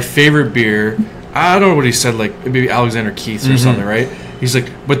 My favorite beer, I don't know what he said, like maybe Alexander Keith's or something, right? He's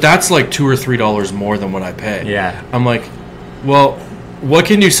like, but that's like $2 or $3 more than what I pay. Yeah. I'm like, well, what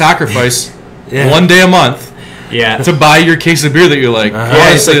can you sacrifice one day a month? Yeah, to buy your case of beer that you like.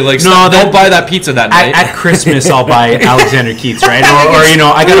 Honestly, don't buy that pizza that night. At Christmas, I'll buy Alexander Keith's, right? Or you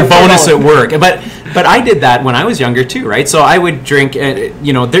know, I got a bonus at work. But I did that when I was younger too, right? So I would drink.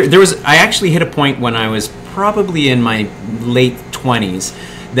 You know, I actually hit a point when I was probably in my late 20s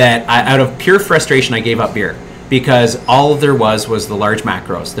that out of pure frustration, I gave up beer. Because all there was the large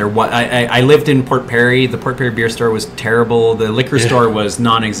macros. I lived in Port Perry. The Port Perry beer store was terrible. The liquor store was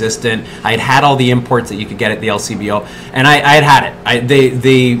non-existent. I had all the imports that you could get at the LCBO, and I had it.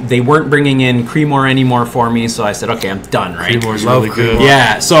 They weren't bringing in Creemore anymore for me, so I said, okay, I'm done. Right? Creemore's really good.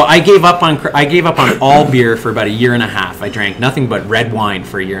 Yeah, so I gave up on all beer for about a year and a half. I drank nothing but red wine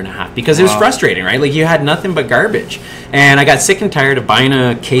for a year and a half because it was frustrating, right? Like you had nothing but garbage, and I got sick and tired of buying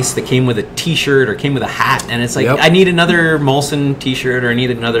a case that came with a T-shirt or came with a hat, and it's like, I need another Molson T-shirt or I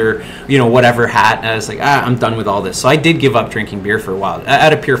need another, you know, whatever hat. And I was like, I'm done with all this. So I did give up drinking beer for a while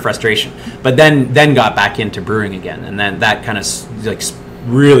out of pure frustration. But then got back into brewing again, and then that kind of like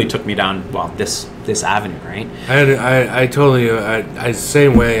really took me down this avenue, right? I totally I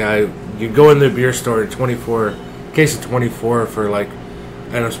same way. You go in the beer store, case of 24 for like,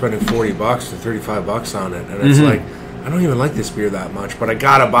 I end up spending $40 to $35 on it, and it's like, I don't even like this beer that much, but I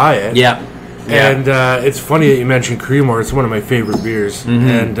gotta buy it. Yeah. And it's funny that you mentioned Creemore. It's one of my favorite beers,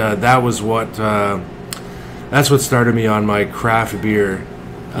 and that's what started me on my craft beer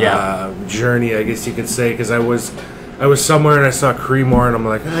journey, I guess you could say. Because I was somewhere and I saw Creemore, and I'm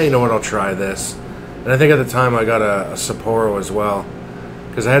like, you know what? I'll try this. And I think at the time I got a Sapporo as well,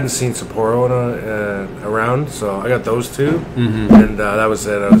 because I hadn't seen Sapporo around, so I got those two, and that was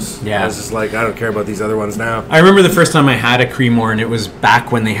it. I was just like, I don't care about these other ones now. I remember the first time I had a Creemore, and it was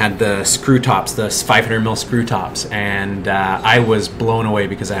back when they had the screw tops, the 500 ml screw tops, and I was blown away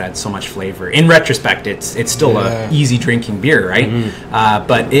because it had so much flavor. In retrospect, it's still a easy drinking beer, right?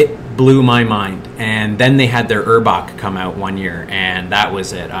 But it blew my mind. And then they had their Urbach come out one year, and that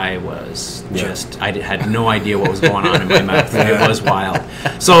was it. I was I had no idea what was going on in my mouth. It was wild.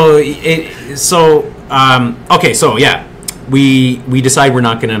 We decide we're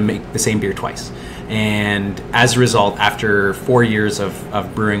not going to make the same beer twice. And as a result, after 4 years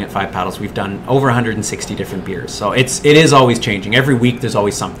of brewing at Five Paddles, we've done over 160 different beers. So it is always changing. Every week there's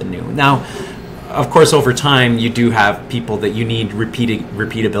always something new. Now, of course, over time, you do have people that you need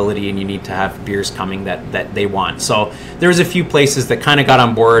repeatability, and you need to have beers coming that they want. So there's a few places that kind of got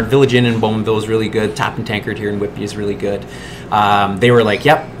on board. Village Inn in Bowmanville is really good. Tap and Tankard here in Whitby is really good. They were like,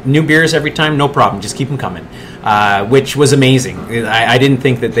 yep, new beers every time, no problem. Just keep them coming, which was amazing. I didn't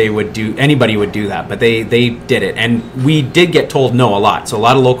think that anybody would do that, but they did it. And we did get told no a lot. So a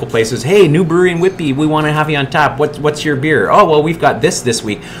lot of local places, hey, new brewery in Whitby, we want to have you on tap. What's your beer? Oh, well, we've got this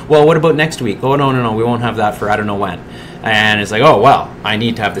week. Well, what about next week? Oh, no, we won't have that for I don't know when. And it's like, oh, well, I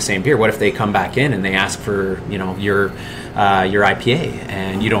need to have the same beer. What if they come back in and they ask for, you know, your IPA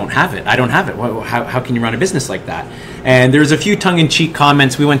and you don't have it? I don't have it. How can you run a business like that? And there's a few tongue-in-cheek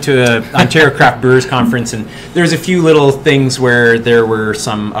comments. We went to an Ontario Craft Brewers Conference, and there's a few little things where there were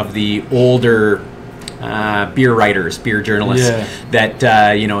some of the older beer writers, beer journalists that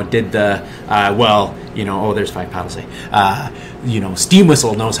did the oh, there's Five Paddles. Steam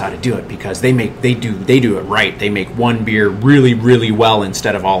Whistle knows how to do it because they do it right. They make one beer really, really well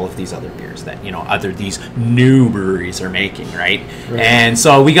instead of all of these other beers that these new breweries are making, right? And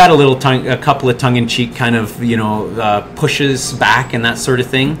so we got a couple of tongue-in-cheek kind of pushes back and that sort of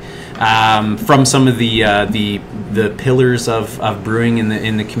thing from some of the pillars of brewing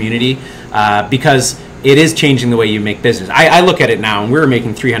in the community because it is changing the way you make business. I look at it now, and we're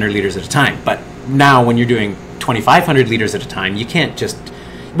making 300 liters at a time, but now when you're doing 2,500 liters at a time, you can't just,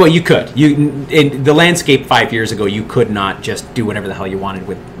 well, you could. In the landscape 5 years ago, you could not just do whatever the hell you wanted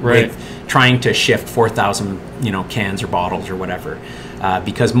with trying to shift 4,000 cans or bottles or whatever,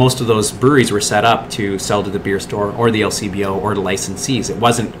 because most of those breweries were set up to sell to the beer store or the LCBO or the licensees. It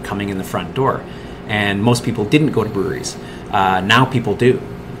wasn't coming in the front door, and most people didn't go to breweries. Now people do.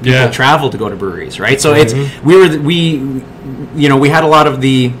 People travel to go to breweries, right? So we had a lot of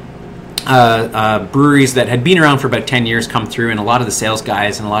the breweries that had been around for about 10 years come through, and a lot of the sales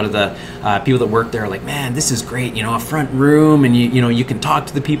guys and a lot of the people that work there are like, man, this is great, a front room, and you can talk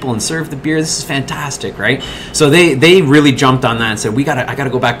to the people and serve the beer. This is fantastic, right? So they really jumped on that and said, I gotta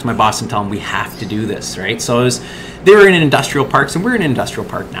go back to my boss and tell him we have to do this, right? So they were in industrial parks, and we're in an industrial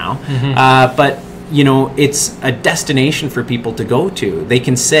park now, but it's a destination for people to go to. They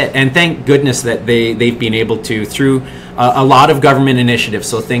can sit, and thank goodness that they've been able to, through a lot of government initiatives.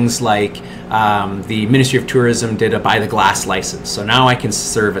 So things like the Ministry of Tourism did a buy the glass license. So now I can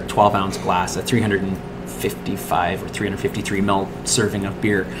serve a 12-ounce glass, a 355 or 353 ml serving of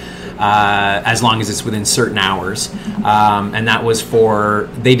beer, as long as it's within certain hours. And that was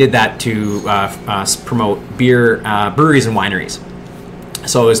they did that to promote beer, breweries and wineries.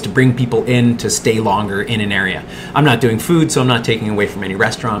 So as to bring people in to stay longer in an area. I'm not doing food, so I'm not taking away from any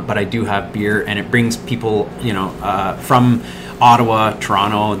restaurant, but I do have beer, and it brings people, from Ottawa,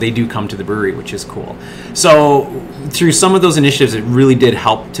 Toronto, they do come to the brewery, which is cool. So through some of those initiatives, it really did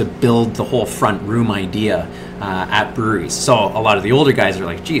help to build the whole front room idea at breweries. So a lot of the older guys are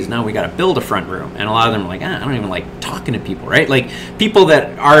like, geez, now we got to build a front room. And a lot of them are like, I don't even like talking to people, right? Like, people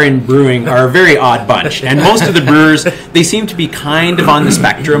that are in brewing are a very odd bunch. And most of the brewers, they seem to be kind of on the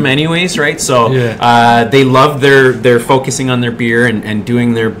spectrum anyways, right? So they love their focusing on their beer and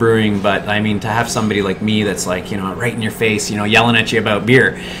doing their brewing. But I mean, to have somebody like me that's like, right in your face, yelling at you about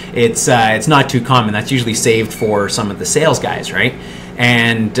beer, it's not too common. That's usually saved for some of the sales guys, right?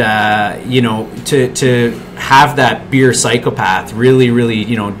 And to have that beer psychopath really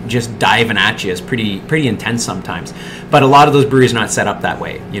just diving at you is pretty intense sometimes. But a lot of those breweries are not set up that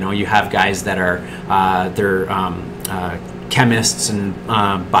way. You have guys that are chemists and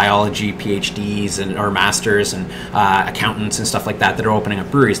biology PhDs or masters and accountants and stuff like that are opening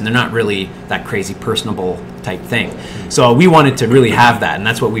up breweries, and they're not really that crazy personable type thing. So we wanted to really have that, and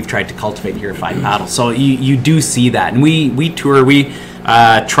that's what we've tried to cultivate here at Five Paddles. So you do see that, and we tour. We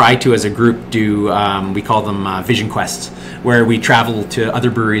try to, as a group, do we call them vision quests, where we travel to other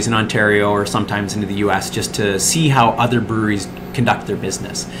breweries in Ontario or sometimes into the US just to see how other breweries conduct their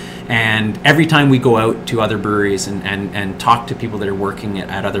business. And every time we go out to other breweries and talk to people that are working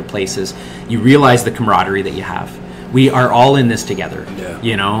at other places, you realize the camaraderie that you have. We are all in this together.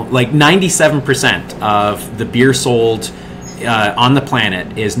 Like 97% of the beer sold on the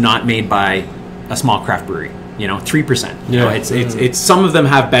planet is not made by a small craft brewery. 3%. It's some of them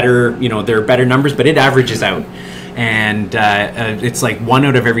have better, there are better numbers, but it averages out. And it's like 1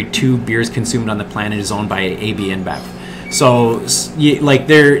 out of every 2 beers consumed on the planet is owned by AB InBev. So like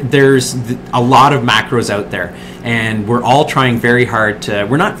there's a lot of macros out there, and we're all trying very hard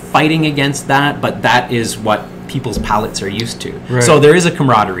we're not fighting against that, but that is what people's palates are used to. Right. So there is a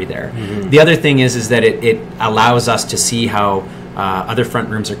camaraderie there. Mm-hmm. The other thing is that it allows us to see how other front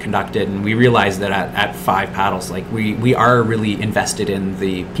rooms are conducted, and we realize that at Five Paddles, like we are really invested in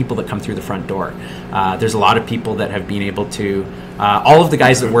the people that come through the front door. There's a lot of people that have been able to, all of the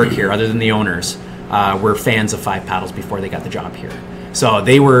guys that work here, other than the owners, were fans of Five Paddles before they got the job here. So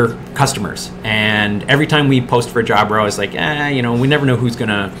they were customers, and every time we post for a job, we're always like, we never know who's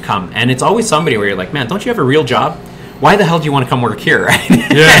gonna come, and it's always somebody where you're like, man, don't you have a real job? Why the hell do you want to come work here? Right?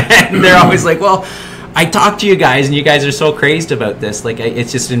 Yeah. And they're always like, well, I talk to you guys, and you guys are so crazed about this. Like,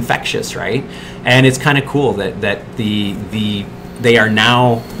 it's just infectious, right? And it's kind of cool that they are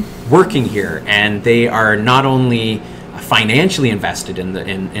now working here, and they are not only financially invested in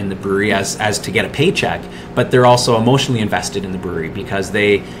the brewery as to get a paycheck, but they're also emotionally invested in the brewery, because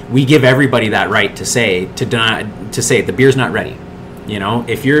we give everybody that right to say the beer's not ready.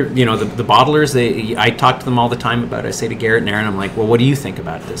 If you're the bottlers, I talk to them all the time about it. I say to Garrett and Aaron, I'm like, well, what do you think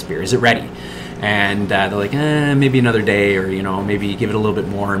about this beer? Is it ready? And they're like, maybe another day, or maybe give it a little bit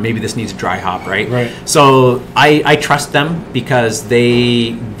more, maybe this needs a dry hop, right? Right. So I trust them because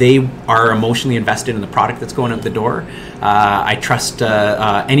they are emotionally invested in the product that's going out the door. I trust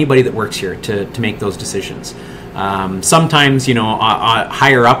anybody that works here to make those decisions. Sometimes,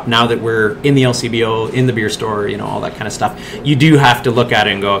 higher up, now that we're in the LCBO, in the beer store, all that kind of stuff, you do have to look at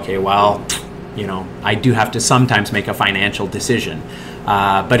it and go, okay, well, I do have to sometimes make a financial decision.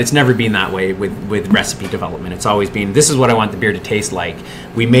 But it's never been that way with recipe development. It's always been, this is what I want the beer to taste like.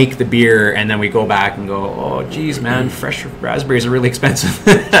 We make the beer and then we go back and go, oh, geez, man, fresh raspberries are really expensive.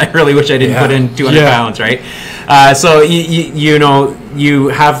 I really wish I didn't put in 200 pounds, right? So, you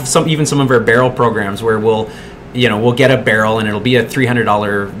have some of our barrel programs where we'll get a barrel and it'll be a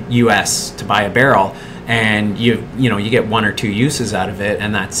 $300 US to buy a barrel. And you get 1 or 2 uses out of it,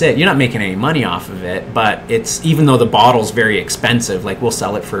 and that's it. You're not making any money off of it, but it's, even though the bottle's very expensive, like we'll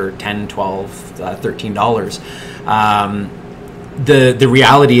sell it for $10, $12, $13. The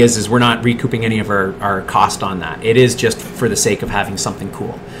reality is we're not recouping any of our cost on that. It is just for the sake of having something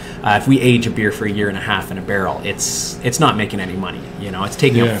cool. If we age a beer for 1.5 years in a barrel, it's not making any money. It's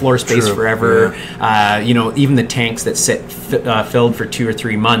taking up floor space forever. Yeah. Even the tanks that sit filled for 2 or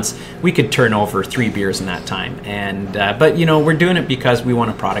 3 months, we could turn over 3 beers in that time. And but we're doing it because we want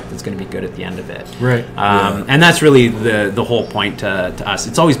a product that's going to be good at the end of it. Right. And that's really the whole point to us.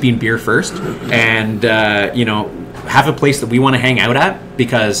 It's always been beer first, and have a place that we want to hang out at,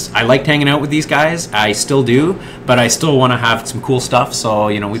 because I liked hanging out with these guys. I still do, but I still want to have some cool stuff. So,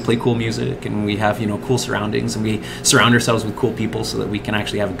 we play cool music and we have, cool surroundings, and we surround ourselves with cool people so that we can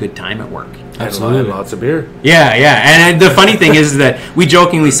actually have a good time at work. Absolutely. Lots of beer. Yeah. And the funny thing is that we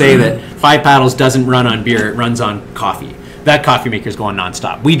jokingly say that 5 Paddles doesn't run on beer, it runs on coffee. That coffee maker's going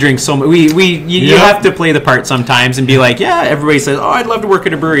nonstop. We drink so much. You have to play the part sometimes and be like, yeah, everybody says, oh, I'd love to work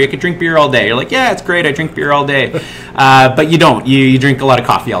at a brewery. I could drink beer all day. You're like, yeah, it's great. I drink beer all day. But you don't. You drink a lot of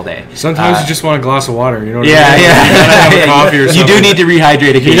coffee all day. Sometimes you just want a glass of water. You know what I mean? Yeah. Coffee or something. You do need to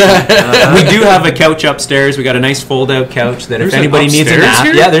rehydrate occasionally. We do have a couch upstairs. We got a nice fold-out couch that if anybody needs a nap.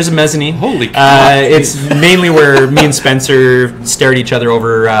 Here? Yeah, there's a mezzanine. Holy cow. It's mainly where me and Spencer stare at each other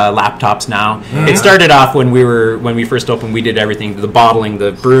over laptops now. It started off when we first opened, we did everything, the bottling,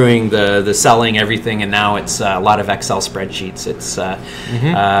 the brewing, the selling, everything, and now it's a lot of Excel spreadsheets. It's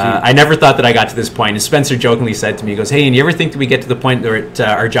I never thought that I got to this point. And Spencer jokingly said to me, he goes, hey, and you ever think that we get to the point where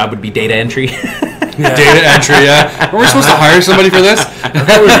our job would be data entry? Data entry, yeah. Were we supposed to hire somebody for this?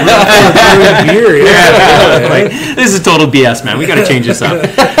 This is total BS, man. We got to change this up.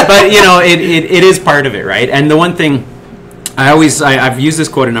 But it is part of it, right? And the one thing I've used this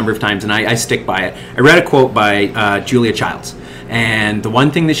quote a number of times, and I stick by it. I read a quote by Julia Childs, and the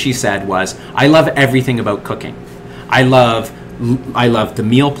one thing that she said was, I love everything about cooking. I love the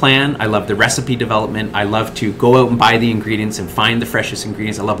meal plan. I love the recipe development. I love to go out and buy the ingredients and find the freshest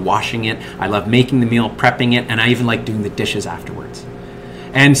ingredients. I love washing it. I love making the meal, prepping it, and I even like doing the dishes afterwards.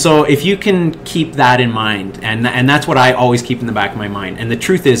 And so if you can keep that in mind, and that's what I always keep in the back of my mind. And the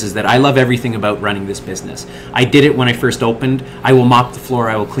truth is that I love everything about running this business. I did it when I first opened. I will mop the floor.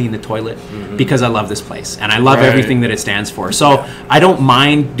 I will clean the toilet because I love this place. And I love everything that it stands for. So I don't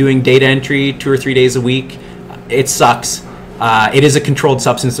mind doing data entry 2 or 3 days a week. It sucks. It is a controlled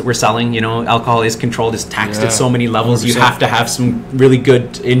substance that we're selling. Alcohol is controlled. It's taxed at so many levels. 100%. You have to have some really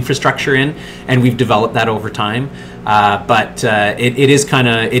good infrastructure in, and we've developed that over time. But it is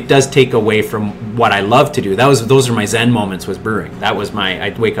it does take away from what I love to do. Those are my Zen moments with brewing. That was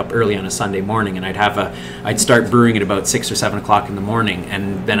I'd wake up early on a Sunday morning, and I'd start brewing at about 6 or 7 o'clock in the morning,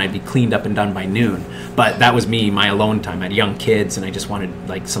 and then I'd be cleaned up and done by noon. But that was my alone time. I had young kids, and I just wanted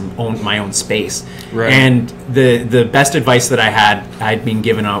my own space. Right. And the best advice that I'd been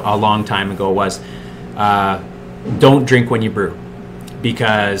given a long time ago was, don't drink when you brew,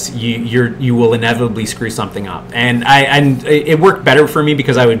 because you will inevitably screw something up. And it worked better for me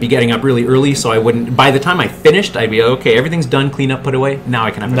because I would be getting up really early, so I wouldn't. By the time I finished, I'd be okay. Everything's done, clean up, put away. Now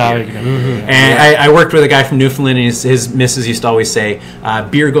I can have a beer. And I worked with a guy from Newfoundland, and his missus used to always say,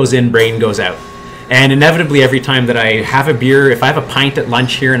 "Beer goes in, brain goes out." And inevitably, every time that I have a beer, if I have a pint at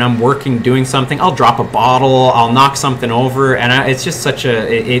lunch here and I'm doing something, I'll drop a bottle, I'll knock something over, and it's just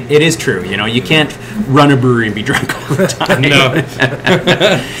it is true. You can't run a brewery and be drunk all the time. No.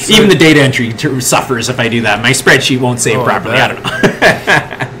 Even the data entry suffers if I do that. My spreadsheet won't save properly. I don't know.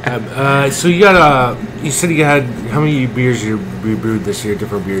 So you said you had, how many beers you brewed this year?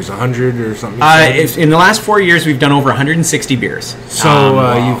 Different beers, 100 or something? In the last 4 years, we've done over 160 beers. So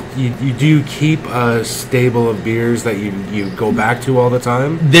wow. you do keep a stable of beers that you go back to all the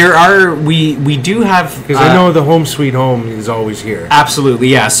time? We do have, because I know the Home Sweet Home is always here. Absolutely,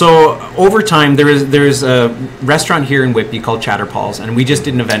 yeah. So over time, there's a restaurant here in Whitby called Chatter Paul's, and we just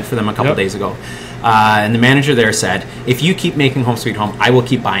did an event for them a couple days ago. And the manager there said, if you keep making Home Sweet Home, I will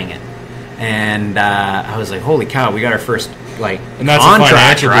keep buying it. And I was like, holy cow, we got our first and that's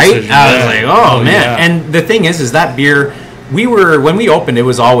contract, right? Decision. I was like, oh man. Yeah. And the thing is that beer, when we opened, it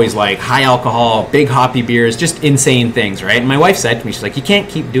was always like high alcohol, big hoppy beers, just insane things, right? And my wife said to me, she's like, you can't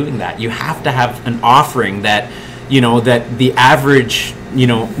keep doing that. You have to have an offering that, that the average,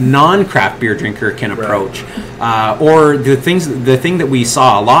 non-craft beer drinker can approach. Or the thing that we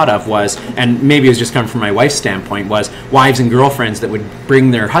saw a lot of was, and maybe it was just coming from my wife's standpoint, was wives and girlfriends that would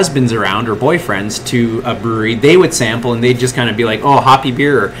bring their husbands around or boyfriends to a brewery. They would sample and they'd just kind of be like, oh, hoppy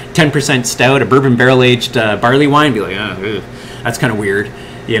beer or 10% stout, a bourbon barrel-aged barley wine. Be like, oh, that's kind of weird.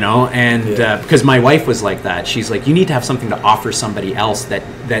 And because my wife was like that, she's like, you need to have something to offer somebody else that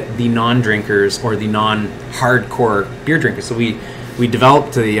the non-drinkers or the non-hardcore beer drinkers. So we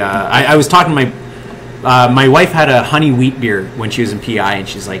developed I was talking to my wife had a honey wheat beer when she was in PI, and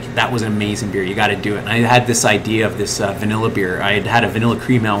she's like, that was an amazing beer, you got to do it. And I had this idea of this vanilla beer. I had a vanilla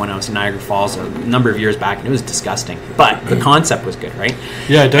cream ale when I was in Niagara Falls a number of years back, and it was disgusting, but the concept was good, right?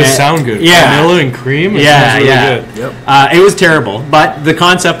 Yeah, it does sound good. Yeah. Vanilla and cream, really good. Yep. It was terrible, but the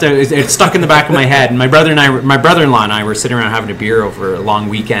concept, it stuck in the back of my head. And my brother-in-law and I were sitting around having a beer over a long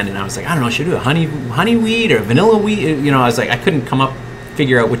weekend, and I was like, I don't know, should I do a honey wheat or vanilla wheat? I was like, I couldn't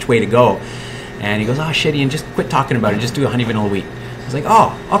figure out which way to go. And he goes, oh, shit, Ian, just quit talking about it. Just do a honey vanilla wheat. I was like,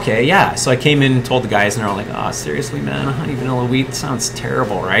 oh, okay, yeah. So I came in and told the guys, and they're all like, oh, seriously, man, a honey vanilla wheat sounds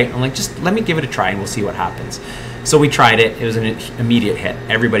terrible, right? I'm like, just let me give it a try, and we'll see what happens. So we tried it. It was an immediate hit.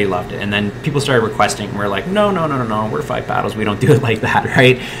 Everybody loved it. And then people started requesting, and we're like, no, we're Five Paddles. We don't do it like that,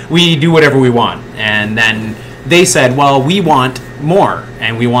 right? We do whatever we want. And then they said, well, we want more,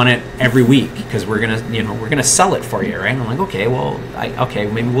 and we want it every week because we're gonna sell it for you, right? And I'm like, okay, well,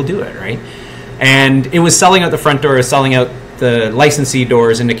 maybe we'll do it, right? And it was selling out the front door, selling out the licensee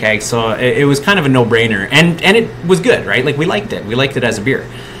doors into kegs, so it was kind of a no-brainer, and it was good, right? Like, we liked it as a beer.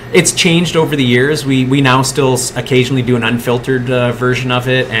 It's changed over the years. We now still occasionally do an unfiltered version of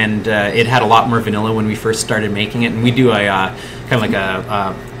it, and it had a lot more vanilla when we first started making it, and we do a kind of like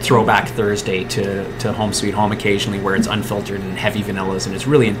a throwback Thursday to Home Sweet Home occasionally, where it's unfiltered and heavy vanillas, and it's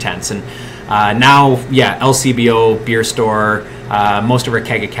really intense. And now, LCBO, beer store, most of our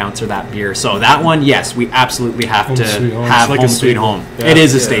keg accounts are that beer. So that one, yes, we absolutely have to have Home Sweet Home. Yeah. It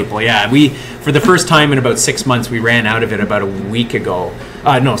is a staple, yeah. We, for the first time in about 6 months, we ran out of it about a week ago.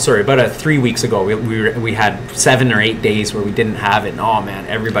 About 3 weeks ago. We had 7 or 8 days where we didn't have it, and oh man,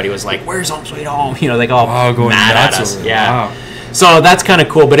 everybody was like, "Where's Home Sweet Home?" Like all mad at us. Yeah. Wow. So that's kind of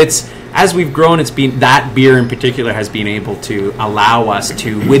cool, but as we've grown, it's been that beer in particular has been able to allow us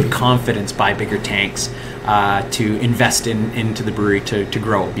to, with confidence, buy bigger tanks, to invest into the brewery to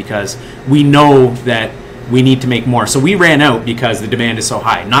grow, because we know that we need to make more. So we ran out because the demand is so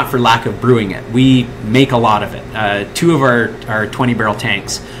high, not for lack of brewing it. We make a lot of it. 2 of our 20-barrel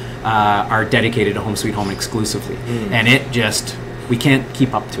tanks are dedicated to Home Sweet Home exclusively, and it just, we can't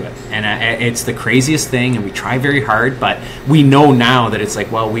keep up to it, and it's the craziest thing, and we try very hard, but we know now that it's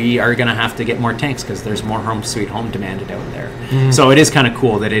like, well, we are going to have to get more tanks because there's more Home Sweet Home demanded out there. So it is kind of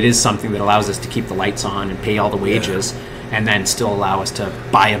cool that it is something that allows us to keep the lights on and pay all the wages, and then still allow us to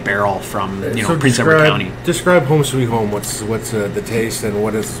buy a barrel from Prince Edward County. Describe Home Sweet Home. What's the taste, and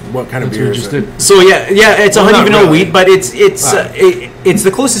what kind of beer is it? So it's a honey vanilla wheat, but it's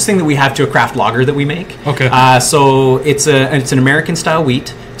the closest thing that we have to a craft lager that we make. Okay. So it's an American style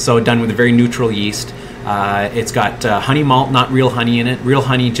wheat, so done with a very neutral yeast. It's got honey malt, not real honey in it. Real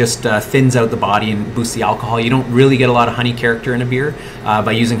honey just thins out the body and boosts the alcohol. You don't really get a lot of honey character in a beer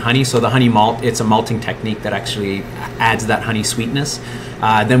by using honey. So the honey malt, it's a malting technique that actually adds that honey sweetness.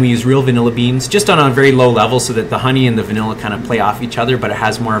 Then we use real vanilla beans, just on a very low level, so that the honey and the vanilla kind of play off each other, but it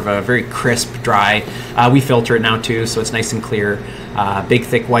has more of a very crisp, dry. We filter it now too, so it's nice and clear. Big,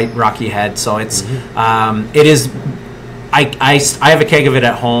 thick, white, rocky head. So it's it is. I have a keg of it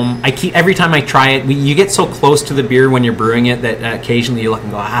at home. Every time I try it, you get so close to the beer when you're brewing it that occasionally you look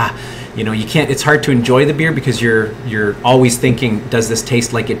and go, you can't. It's hard to enjoy the beer because you're always thinking, does this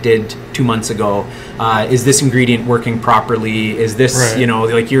taste like it did 2 months ago? Is this ingredient working properly? Is this right.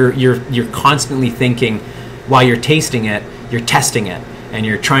 Like you're constantly thinking while you're tasting it, you're testing it, and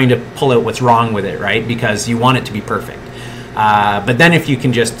you're trying to pull out what's wrong with it, right? Because you want it to be perfect. But then if you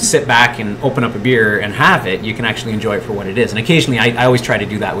can just sit back and open up a beer and have it, you can actually enjoy it for what it is. And occasionally, I always try to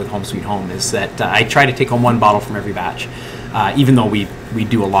do that with Home Sweet Home, is that I try to take home one bottle from every batch, even though we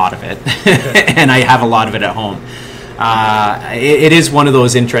do a lot of it, and I have a lot of it at home. It is one of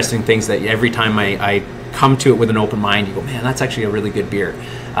those interesting things that every time I come to it with an open mind, you go, man, that's actually a really good beer.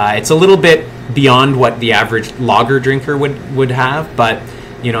 It's a little bit beyond what the average lager drinker would have, but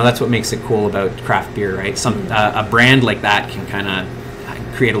that's what makes it cool about craft beer, right? A brand like that can kind of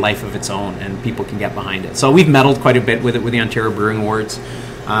create a life of its own, and people can get behind it. So we've meddled quite a bit with it with the Ontario Brewing Awards.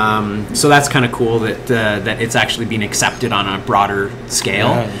 So that's kind of cool that it's actually being accepted on a broader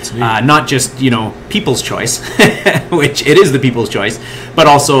scale, not just people's choice, which it is the people's choice, but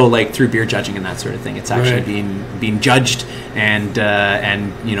also like through beer judging and that sort of thing. It's actually being judged, and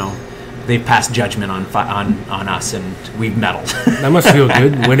they've passed judgment on us, and we've meddled. That must feel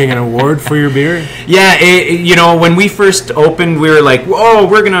good, winning an award for your beer. Yeah, when we first opened, we were like, "Whoa,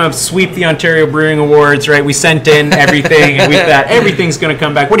 we're gonna sweep the Ontario Brewing Awards!" Right? We sent in everything, and we thought everything's gonna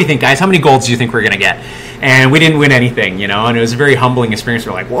come back. What do you think, guys? How many golds do you think we're gonna get? And we didn't win anything, and it was a very humbling experience.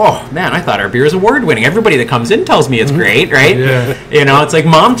 We're like, "Whoa, man! I thought our beer is award-winning. Everybody that comes in tells me it's great, right? Yeah. It's like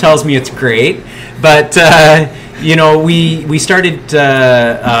Mom tells me it's great, but." We started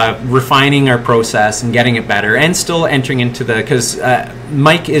refining our process and getting it better, and still entering into because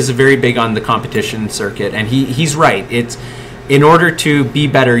Mike is very big on the competition circuit, and he's right. It's in order to be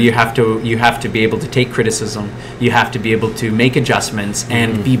better, you have to be able to take criticism, you have to be able to make adjustments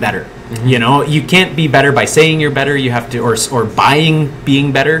and be better. You can't be better by saying you're better. You have to, or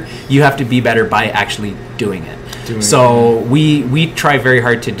being better. You have to be better by actually doing it. We try very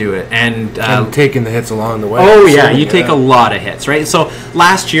hard to do it, and taking the hits along the way. Oh yeah, you take a lot of hits, right? So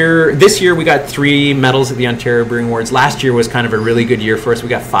this year we got 3 medals at the Ontario Brewing Awards. Last year was kind of a really good year for us. We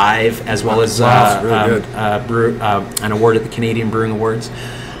got 5, as well as an award at the Canadian Brewing Awards.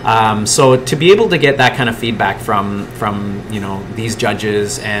 So to be able to get that kind of feedback from these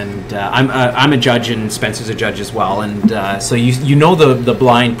judges, and I'm a judge, and Spencer's a judge as well, and so the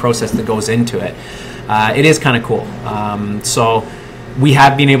blind process that goes into it. It is kind of cool. So we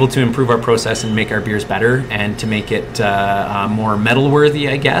have been able to improve our process and make our beers better, and to make it more medal worthy,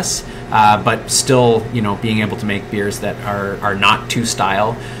 I guess. But still, being able to make beers that are not too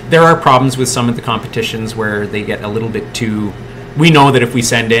style. There are problems with some of the competitions where they get a little bit too. We know that if we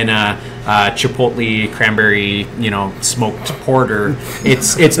send in a chipotle cranberry, smoked porter,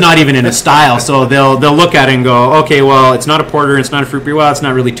 it's not even in a style. So they'll look at it and go, okay, well, it's not a porter, it's not a fruit beer. Well, it's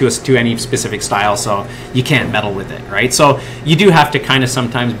not really to any specific style, so you can't meddle with it, right? So you do have to kind of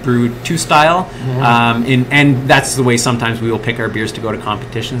sometimes brew to style, and that's the way sometimes we will pick our beers to go to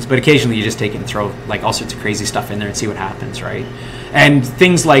competitions. But occasionally you just take it and throw like all sorts of crazy stuff in there and see what happens, right? And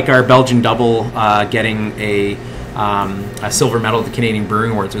things like our Belgian double getting a silver medal at the Canadian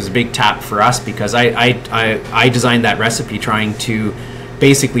Brewing Awards was a big tap for us, because I designed that recipe trying to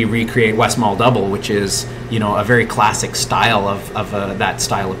basically recreate Westmalle Double, which is a very classic style of that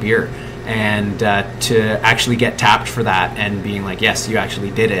style of beer, and to actually get tapped for that and being like, yes, you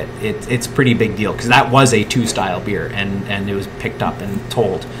actually did it. It's a pretty big deal, because that was a 2 style beer, and it was picked up and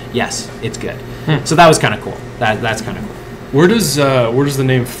told, yes, it's good. So that was kind of cool. That's kind of cool. Where does the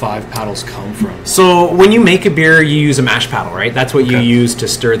name 5 Paddles come from? So when you make a beer, you use a mash paddle, right? That's what you use to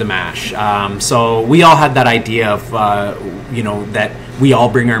stir the mash. So we all had that idea of, that we all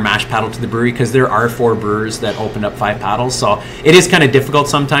bring our mash paddle to the brewery, because there are 4 brewers that opened up 5 Paddles. So it is kind of difficult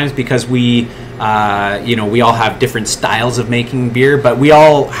sometimes, because we all have different styles of making beer, but we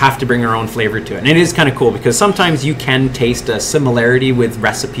all have to bring our own flavor to it. And it is kind of cool, because sometimes you can taste a similarity with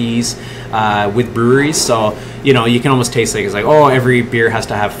recipes with breweries. So you can almost taste like, it's like, oh, every beer has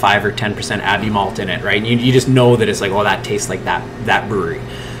to have 5 or 10% Abbey malt in it, right? You just know that it's like, oh, that tastes like that brewery.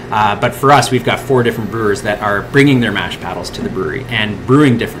 But for us, we've got 4 different brewers that are bringing their mash paddles to the brewery and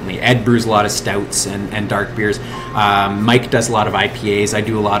brewing differently. Ed brews a lot of stouts and dark beers. Mike does a lot of IPAs. I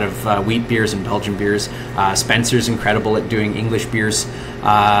do a lot of wheat beers and Belgian beers. Spencer's incredible at doing English beers.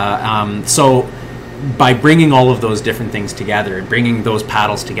 So by bringing all of those different things together and bringing those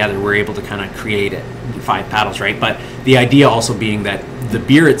paddles together, we're able to kind of create 5 paddles, right? But the idea also being that the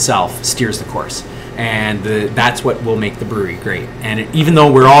beer itself steers the course. And that's what will make the brewery great. And even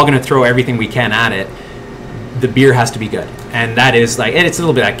though we're all going to throw everything we can at it, the beer has to be good. And that is like, and it's a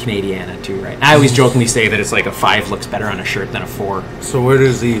little bit like Canadiana too, right? I always jokingly say that it's like a 5 looks better on a shirt than a 4. So where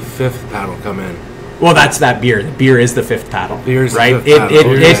does the 5th paddle come in? Well, that's that beer. The beer is the 5th paddle. Beer's right? The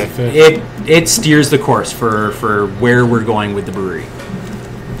 5th paddle. It steers the course for where we're going with the brewery.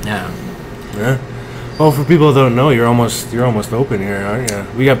 Yeah. Well, for people that don't know, you're almost open here, aren't you?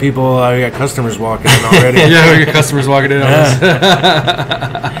 We got people, we got customers walking in already. Yeah, we got customers walking in on us.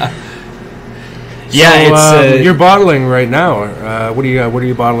 It's you're bottling right now. What are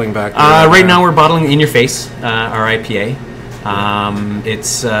you bottling back there? Right now we're bottling In Your Face, our IPA.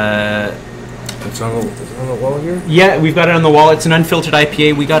 It's on the wall here. Yeah, we've got it on the wall. It's an unfiltered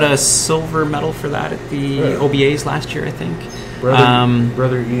IPA. We got a silver medal for that at the OBAs last year, I think.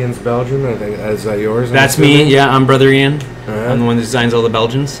 Brother Ian's Belgian, is that yours? That's me. Yeah, I'm Brother Ian. I'm the one that designs all the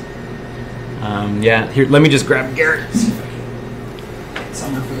Belgians. Here, let me just grab Garrett's.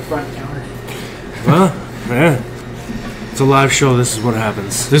 Somewhere for the front counter. Well, yeah. It's a live show. This is what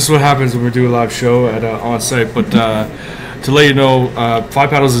happens. This is what happens when we do a live show at on site. But to let you know, Five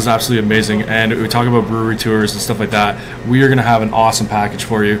Paddles is absolutely amazing, and we talk about brewery tours and stuff like that. We are going to have an awesome package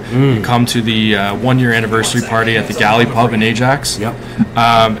for you. You come to the 1-year anniversary party at the Galley Pub in Ajax. Yep.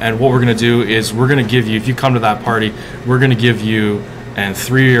 And what we're going to do is we're going to give you, if you come to that party, we're going to give you and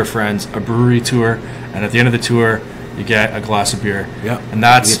 3 of your friends a brewery tour, and at the end of the tour, you get a glass of beer. Yep. And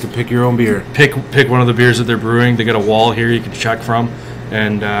that's you get to pick your own beer. Pick one of the beers that they're brewing. They got a wall here you can check from,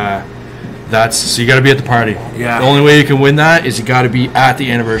 and so you got to be at the party. Yeah. The only way you can win that is you got to be at the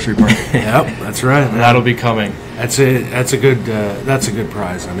anniversary party. Yep, that's right. And that'll be coming. That's a good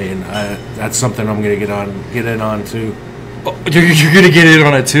prize. I mean, that's something I'm gonna get in on too. Oh, you're gonna get in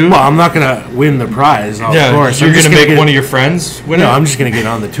on it too? Well, I'm not gonna win the prize, of course. You're gonna make one of your friends win it? No, I'm just gonna get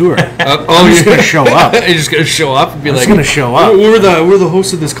on the tour. I'm just gonna show up. You're just gonna show up and be like, gonna show up. We're the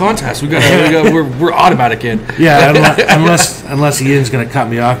host of this contest. We're automatic in. Yeah, unless Ian's gonna cut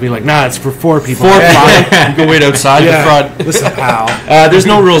me off and be like, nah, it's for 4 people. 4 people. You can wait outside the front. Listen, pal. There's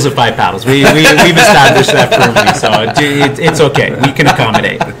no rules at Five Paddles. We've established that firmly, so it's okay. We can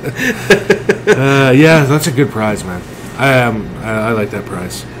accommodate. Yeah, that's a good prize, man. I like that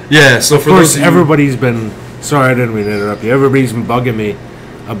prize. Yeah, so of course, everybody's been. Sorry, I didn't mean to interrupt you. Everybody's been bugging me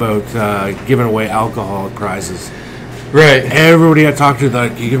about giving away alcohol prizes. Right. Everybody I talked to,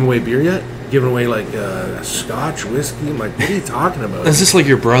 like, you giving away beer yet? Giving away like scotch, whiskey. I'm like, what are you talking about? Is this like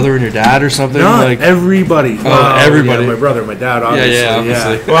your brother and your dad or something? No, like everybody. Everybody. Yeah, my brother, my dad, obviously. Yeah,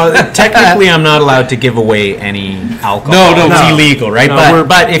 obviously. Well, technically, I'm not allowed to give away any alcohol. No, it's illegal, right? No,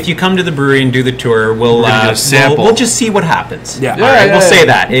 but if you come to the brewery and do the tour, we'll just see what happens. Yeah, we'll say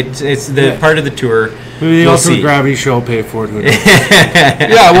that it's the part of the tour. Maybe the Ultimate Gravity Show will pay for it.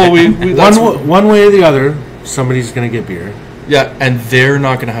 Yeah, well, we one way or the other, somebody's gonna get beer. Yeah, and they're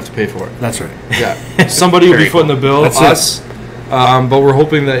not going to have to pay for it. That's right. Yeah, somebody will be footing the bill. That's us. But we're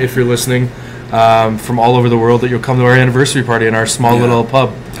hoping that if you're listening from all over the world, that you'll come to our anniversary party in our small little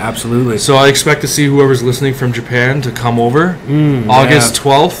pub. Absolutely. So I expect to see whoever's listening from Japan to come over August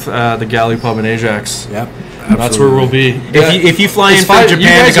 12th, the Galley Pub in Ajax. Yep. That's where we'll be. If you fly in from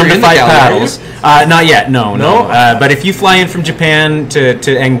Japan to come to Five Paddles, not yet, no. But if you fly in from Japan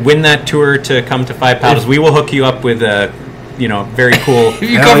to and win that tour to come to Five Paddles, we will hook you up with a very cool. If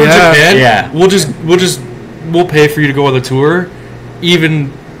you come from Japan, yeah, we'll pay for you to go on the tour,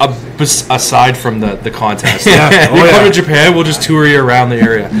 even aside from the contest. Yeah. You come to Japan, we'll just tour you around the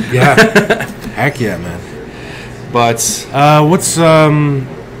area. Yeah. Heck yeah, man. But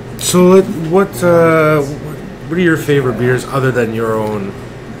what are your favorite beers other than your own?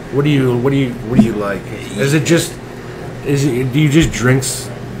 What do you like? Do you just drink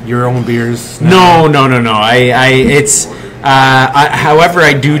your own beers now? No. However,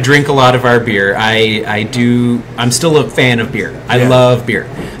 I do drink a lot of our beer. I'm still a fan of beer. I love beer.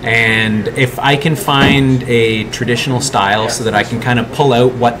 And if I can find a traditional style so that I can kind of pull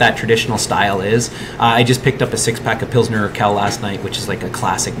out what that traditional style is, I just picked up a 6-pack of Pilsner Urquell last night, which is like a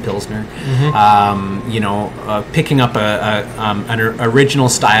classic Pilsner. Picking up an original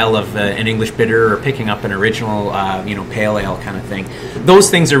style of an English bitter, or picking up an original, pale ale kind of thing. Those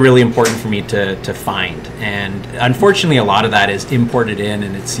things are really important for me to find. And unfortunately, a lot of that is imported in,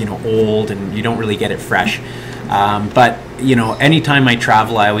 and it's old, and you don't really get it fresh. But anytime I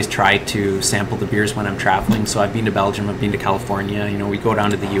travel, I always try to sample the beers when I'm traveling. So I've been to Belgium, I've been to California. We go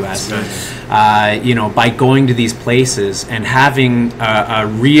down to the U.S. Nice. By going to these places and having a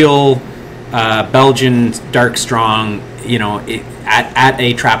real Belgian dark strong, at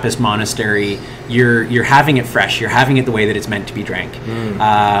a Trappist monastery. You're having it fresh. You're having it the way that it's meant to be drank.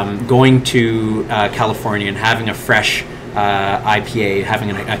 Going to California and having a fresh IPA,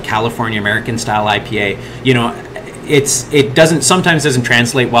 having a California American style IPA, it sometimes doesn't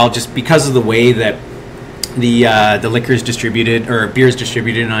translate well, just because of the way that the liquor is distributed, or beer is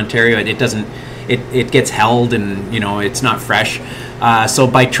distributed in Ontario. It doesn't it gets held, and it's not fresh. So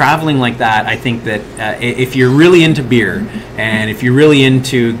by traveling like that, I think that if you're really into beer, and if you're really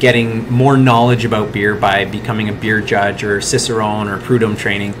into getting more knowledge about beer by becoming a beer judge or Cicerone or Prud'homme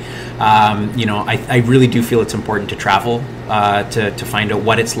training, I really do feel it's important to travel to find out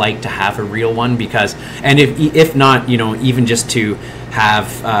what it's like to have a real one, because, and if not, even just to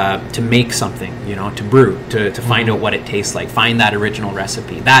have to make something, to brew, to find out what it tastes like, find that original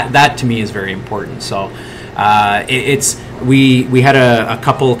recipe. That to me is very important. So we had a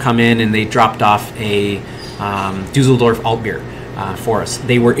couple come in, and they dropped off a Dusseldorf alt beer for us.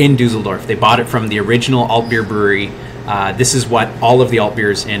 They were in Dusseldorf. They bought it from the original alt beer brewery. This is what all of the alt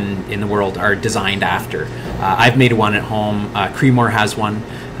beers in the world are designed after. I've made one at home. Creemore has one.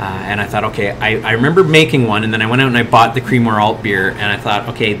 And I thought, okay, I remember making one, and then I went out and I bought the Creemore alt beer, and I thought,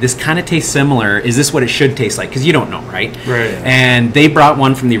 okay, this kind of tastes similar. Is this what it should taste like? Because you don't know, right? Right. And they brought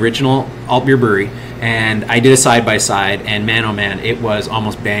one from the original alt beer brewery, and I did a side by side, and man, oh man, it was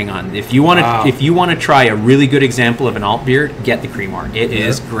almost bang on. If you want to try a really good example of an alt beer, get the Creemore. It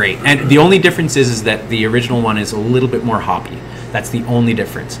is great. And the only difference is that the original one is a little bit more hoppy. That's the only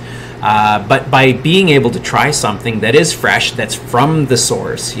difference. But by being able to try something that is fresh, that's from the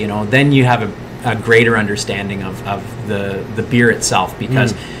source, then you have a greater understanding of the beer itself,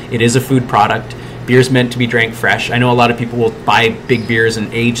 because it is a food product. Beer's meant to be drank fresh. I know a lot of people will buy big beers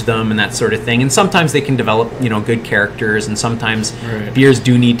and age them and that sort of thing, and sometimes they can develop good characters, and sometimes beers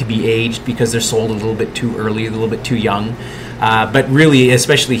do need to be aged because they're sold a little bit too early, a little bit too young. But really,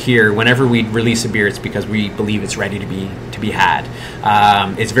 especially here, whenever we release a beer, it's because we believe it's ready to be had.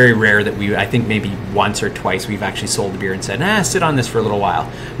 It's very rare that I think maybe once or twice we've actually sold a beer and said, sit on this for a little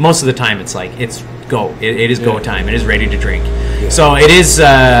while. Most of the time it's like, it's go. It is go time. It is ready to drink. Yeah. So it is,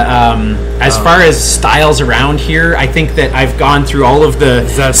 as far as styles around here, I think that I've gone through all of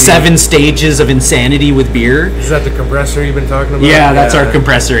the 7 stages of insanity with beer. Is that the compressor you've been talking about? Yeah, that's our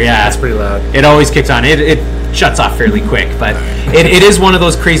compressor, yeah. That's pretty loud. It always kicks on. It shuts off fairly quick, but it is one of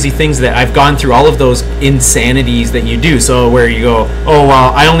those crazy things that I've gone through all of those insanities that you do. So where you go, oh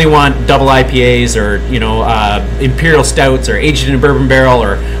well, I only want double IPAs, or imperial stouts, or aged in a bourbon barrel,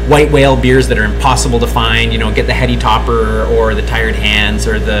 or white whale beers that are impossible to find. Get the Heady Topper or the Tired Hands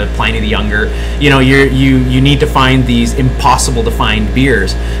or the Pliny the Younger. You need to find these impossible to find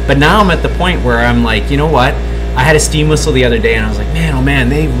beers. But now I'm at the point where I'm like, you know what? I had a steam whistle the other day, and I was like, man, oh man,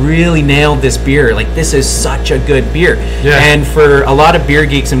 they really nailed this beer. Like, this is such a good beer. Yeah. And for a lot of beer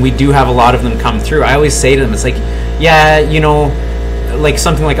geeks, and we do have a lot of them come through, I always say to them, it's like, yeah, like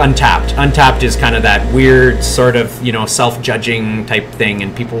something like Untapped. Untapped is kind of that weird sort of, self-judging type thing,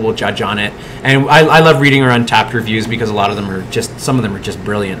 and people will judge on it. And I love reading our Untapped reviews, because some of them are just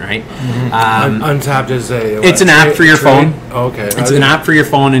brilliant, right? Mm-hmm. Untapped is it's an app for your phone. Oh, okay. It's an app for your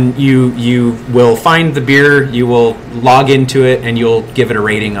phone, and you will find the beer, you will log into it, and you'll give it a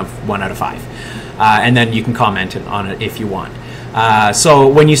rating of 1 out of 5. And then you can comment on it if you want. So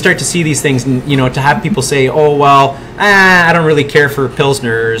when you start to see these things, to have people say, oh, well, I don't really care for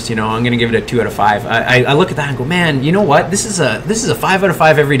Pilsners, I'm going to give it a 2 out of 5. I look at that and go, man, you know what? This is a 5 out of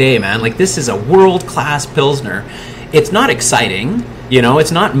 5 every day, man. Like, this is a world-class Pilsner. It's not exciting,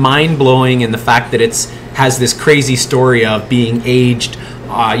 it's not mind-blowing in the fact that has this crazy story of being aged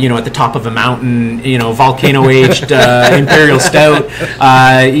at the top of a mountain, volcano-aged imperial stout.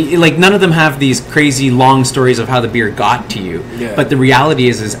 Like, none of them have these crazy long stories of how the beer got to you. Yeah. But the reality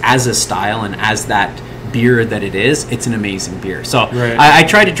is as a style and as that beer that it is, it's an amazing beer. So I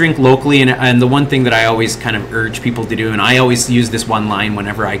try to drink locally, and the one thing that I always kind of urge people to do, and I always use this one line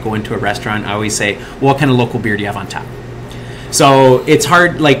whenever I go into a restaurant, I always say, what kind of local beer do you have on tap? So it's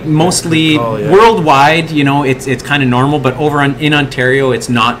hard, like mostly worldwide, it's kind of normal, but in Ontario, it's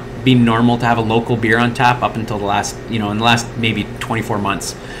not been normal to have a local beer on tap up until the last, in the last maybe 24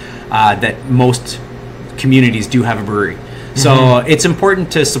 months, that most communities do have a brewery. So it's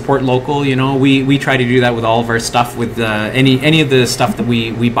important to support local. We try to do that with all of our stuff. With any of the stuff that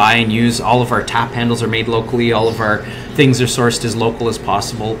we buy and use, all of our tap handles are made locally. All of our things are sourced as local as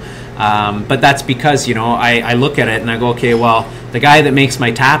possible. But that's because I look at it and I go, okay, well, the guy that makes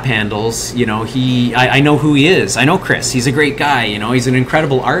my tap handles, I know who he is. I know Chris. He's a great guy. He's an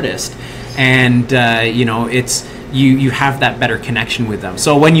incredible artist, and it's. You have that better connection with them.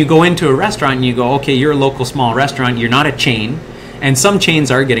 So when you go into a restaurant and you go, okay, you're a local small restaurant, you're not a chain, and some chains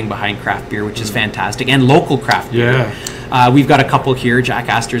are getting behind craft beer, which is fantastic, and local craft beer. Yeah. We've got a couple here. Jack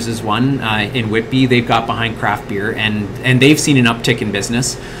Astor's is one in Whitby. They've got behind craft beer, and they've seen an uptick in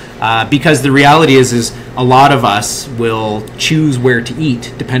business. Because the reality is a lot of us will choose where to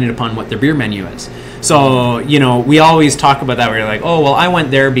eat depending upon what their beer menu is. So, we always talk about that. We're like, oh, well, I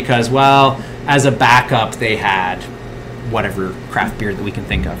went there because, well, as a backup, they had whatever craft beer that we can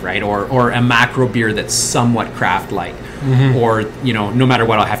think of, right? Or a macro beer that's somewhat craft-like. Or, no matter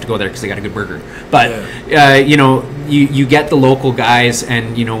what, I'll have to go there because they got a good burger. But, you get the local guys,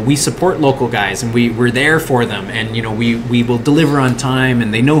 and, we support local guys, and we're there for them. And, we will deliver on time,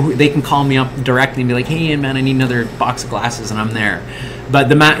 and they know they can call me up directly and be like, hey, man, I need another box of glasses, and I'm there. But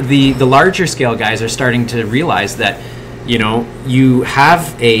the larger scale guys are starting to realize that, you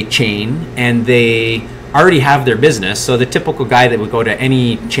have a chain, and they already have their business. So the typical guy that would go to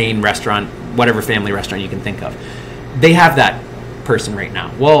any chain restaurant, whatever family restaurant you can think of, they have that person right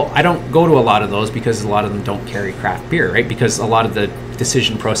now. Well, I don't go to a lot of those because a lot of them don't carry craft beer, right? Because a lot of the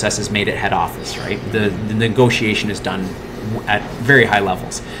decision process is made at head office, right? The negotiation is done at very high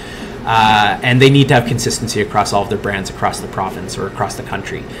levels. And they need to have consistency across all of their brands across the province or across the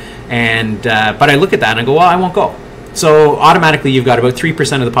country. And but I look at that and I go, well, I won't go. So automatically you've got about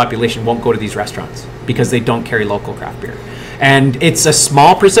 3% of the population won't go to these restaurants because they don't carry local craft beer. And it's a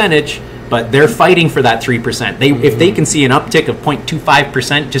small percentage, but they're fighting for that 3%. If they can see an uptick of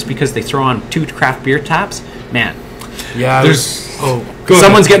 0.25% just because they throw on 2 craft beer taps, man. Yeah,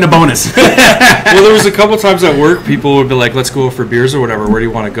 someone's getting a bonus. Well, there was a couple times at work, people would be like, let's go for beers or whatever. Where do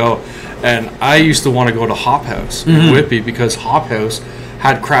you want to go? And I used to want to go to Hop House in Whitby because Hop House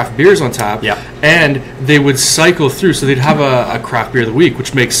had craft beers on tap, and they would cycle through. So they'd have a craft beer of the week,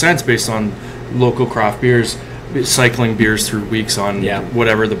 which makes sense based on local craft beers cycling beers through weeks on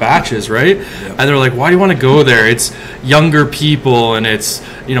whatever the batch is, right? And they're like, why do you want to go there? It's younger people, and it's,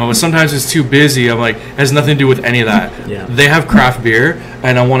 sometimes it's too busy. I'm like, it has nothing to do with any of that. They have craft beer,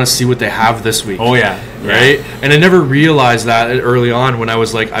 and I want to see what they have this week. Right? And I never realized that early on when I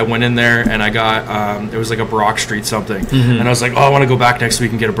was like, I went in there and I got, it was like a Brock Street something. And I was like, oh, I want to go back next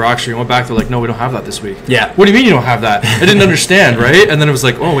week and get a Brock Street. I went back, they're like, no, we don't have that this week. What do you mean you don't have that? I didn't understand, right? And then it was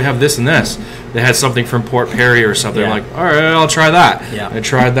like, oh, we have this and this. They had something from Port Perry or something. I'm like, all right, I'll try that. I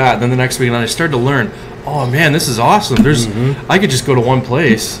tried that. And then the next week, and I started to learn, oh man, this is awesome. There's, I could just go to one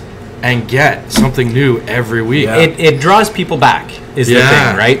place and get something new every week. It draws people back is the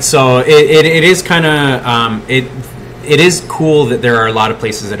thing, right? So it is kind of it is cool that there are a lot of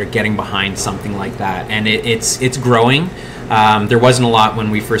places that are getting behind something like that, and it's growing. There wasn't a lot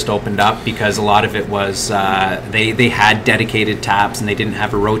when we first opened up because a lot of it was they had dedicated taps and they didn't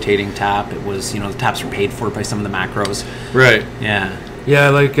have a rotating tap. It was, the taps were paid for by some of the macros. Right. Yeah,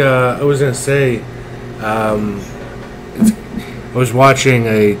 like I was going to say, I was watching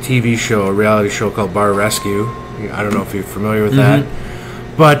a TV show, a reality show called Bar Rescue. I don't know if you're familiar with that.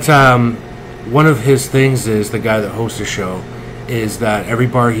 But one of his things is, the guy that hosts the show, is that every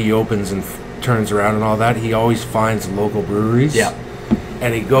bar he opens and turns around and all that, he always finds local breweries.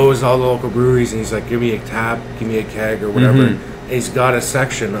 And he goes to all the local breweries and he's like, give me a tap, give me a keg or whatever. And he's got a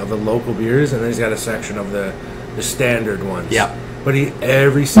section of the local beers and then he's got a section of the standard ones. But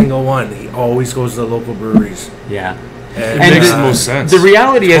every single one, he always goes to the local breweries. And it makes the most sense. The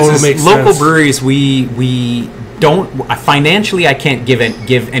reality is local breweries, we don't financially. I can't give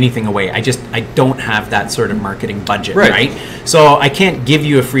anything away. I don't have that sort of marketing budget, right? So I can't give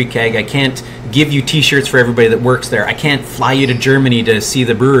you a free keg. I can't give you T-shirts for everybody that works there. I can't fly you to Germany to see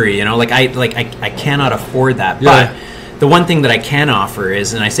the brewery. I cannot afford that. But the one thing that I can offer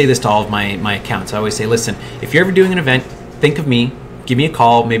is, and I say this to all of my accounts, I always say, listen, if you're ever doing an event, think of me. Give me a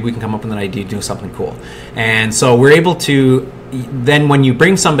call. Maybe we can come up with an idea, do something cool. And so we're able to, then when you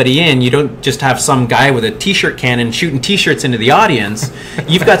bring somebody in, you don't just have some guy with a T-shirt cannon shooting T-shirts into the audience.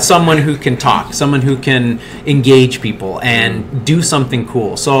 You've got someone who can talk, someone who can engage people and do something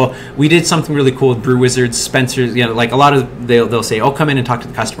cool. So we did something really cool with Brew Wizards, Spencer's, like a lot of, they'll say, oh, come in and talk to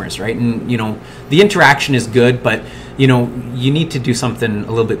the customers, right? And, the interaction is good, but you need to do something a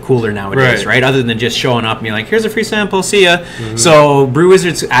little bit cooler nowadays, right? Other than just showing up and being like, here's a free sample, see ya. So Brew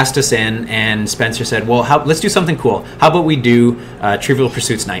Wizards asked us in, and Spencer said, well, let's do something cool. How about we do Trivial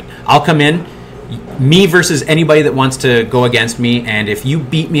Pursuits night? I'll come in, me versus anybody that wants to go against me, and if you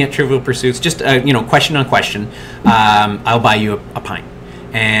beat me at Trivial Pursuits, just question on question, I'll buy you a pint.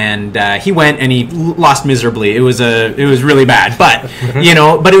 And he went and he lost miserably. It was really bad, but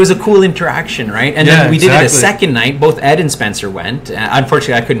but it was a cool interaction, right? And then we did it a second night. Both Ed and Spencer went.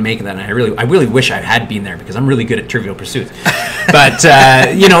 Unfortunately, I couldn't make it that night. I really wish I had been there because I'm really good at Trivial Pursuits. But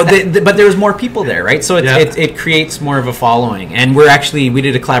but there was more people there, right? So it creates more of a following. And we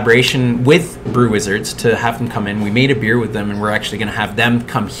did a collaboration with Brew Wizards to have them come in. We made a beer with them, and we're actually going to have them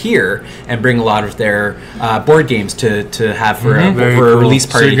come here and bring a lot of their board games to have for a release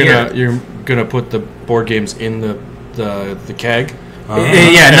party. So you're gonna put the board games in the keg?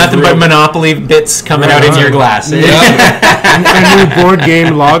 Nothing but Monopoly bits coming out into your glass. And new board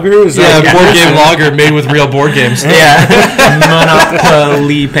game lager. Board game lager made with real board games.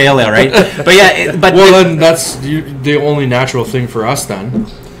 Monopoly Pale Ale, right? But then that's the only natural thing for us then.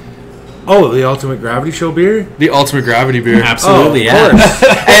 Oh, the Ultimate Gravity Show beer? The Ultimate Gravity beer. Absolutely,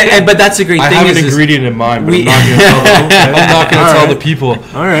 but that's a great thing. I have an ingredient in mind, but I'm not going to tell the people.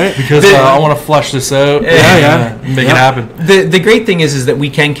 All right. Because I want to flesh this out. Make it happen. The great thing is that we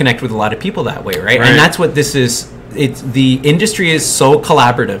can connect with a lot of people that way, right? And that's what this is. The industry is so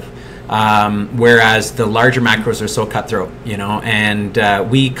collaborative. Whereas the larger macros are so cutthroat, and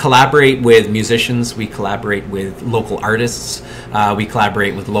we collaborate with musicians, we collaborate with local artists, we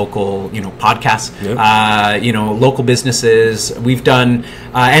collaborate with local, podcasts, local businesses. We've done,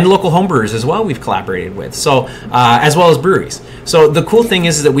 and local homebrewers as well. We've collaborated with, so as well as breweries. So the cool thing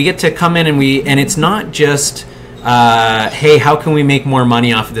is that we get to come in and it's not just. Hey, how can we make more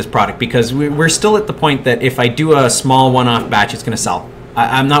money off of this product? Because we're still at the point that if I do a small one-off batch, it's going to sell.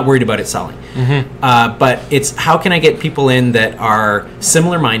 I'm not worried about it selling. But it's how can I get people in that are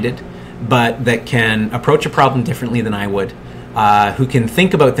similar-minded, but that can approach a problem differently than I would, who can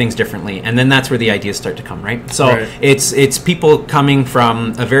think about things differently, and then that's where the ideas start to come, right? So it's people coming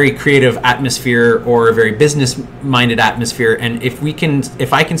from a very creative atmosphere or a very business-minded atmosphere, and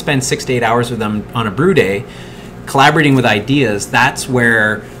if I can spend 6 to 8 hours with them on a brew day, collaborating with ideas, that's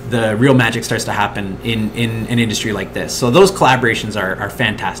where the real magic starts to happen in an industry like this. So those collaborations are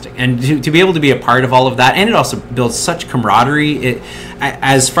fantastic. And to be able to be a part of all of that, and it also builds such camaraderie.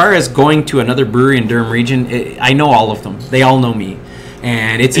 As far as going to another brewery in Durham region, I know all of them. They all know me.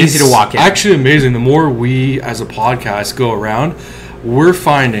 And it's easy to walk in. Actually amazing. The more we as a podcast go around, we're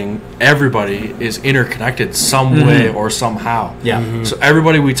finding everybody is interconnected some way or somehow. So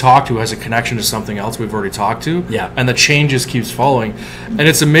everybody we talk to has a connection to something else we've already talked to. And the changes keeps following. And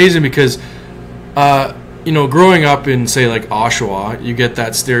it's amazing because, growing up in, say, like Oshawa, you get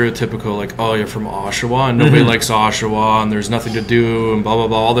that stereotypical, like, oh, you're from Oshawa and nobody likes Oshawa and there's nothing to do and blah, blah,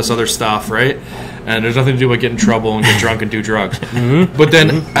 blah, all this other stuff, right? And there's nothing to do but get in trouble and get drunk and do drugs. But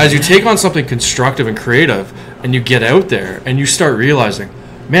then as you take on something constructive and creative and you get out there and you start realizing,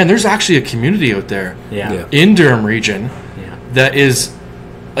 man, there's actually a community out there in Durham region that is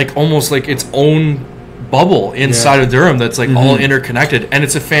like almost like its own bubble inside of Durham that's like all interconnected, and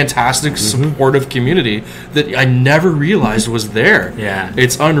it's a fantastic supportive community that I never realized was there.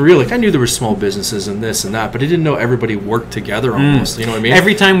 It's unreal. Like I knew there were small businesses and this and that, but I didn't know everybody worked together almost. You know what I mean?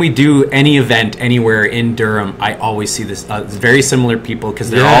 Every time we do any event anywhere in Durham, I always see this very similar people because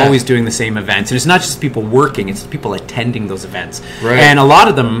they're always doing the same events, and it's not just people working, it's people attending those events. And a lot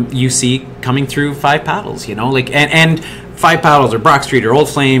of them you see coming through Five Paddles, and Five Paddles or Brock Street or Old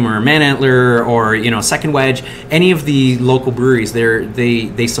Flame or Manantler or Second Wedge, any of the local breweries,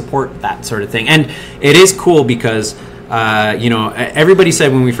 they support that sort of thing, and it is cool because everybody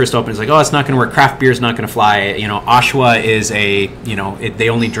said when we first opened, it's like, oh, it's not going to work. Craft beer is not going to fly. Oshawa is they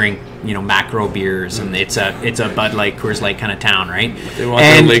only drink macro beers, and it's a Bud Light, Coors Light kind of town, right? They want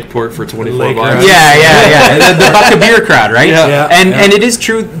their Lakeport for $24. The buck of beer crowd, right? And it is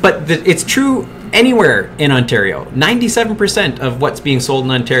true, but it's true anywhere in Ontario. 97% of what's being sold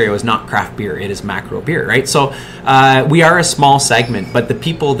in Ontario is not craft beer, it is macro beer, right? So we are a small segment, but the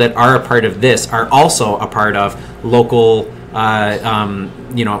people that are a part of this are also a part of local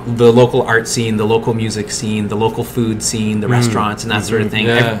the local art scene, the local music scene, the local food scene, the restaurants and that sort of thing.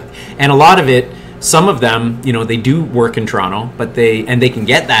 And a lot of it, some of them, they do work in Toronto, but they can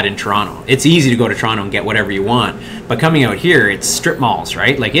get that in Toronto. It's easy to go to Toronto and get whatever you want. But coming out here, it's strip malls,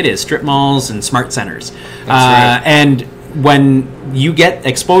 right? Like it is strip malls and smart centers. And when you get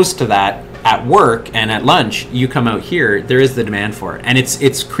exposed to that at work and at lunch, you come out here, there is the demand for it. And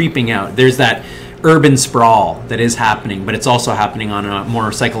it's creeping out. There's that urban sprawl that is happening, but it's also happening on a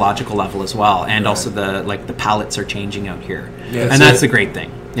more psychological level as well. And also the palates are changing out here. And that's the great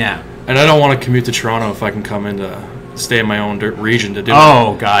thing. Yeah. And I don't want to commute to Toronto if I can come in to stay in my own region to do it.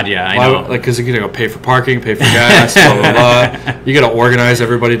 Oh, God, yeah, I know. Like, because you got to pay for parking, pay for gas, blah, blah, blah. You got to organize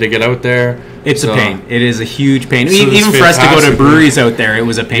everybody to get out there. It's a pain. It is a huge pain. Even for us to go to breweries out there, it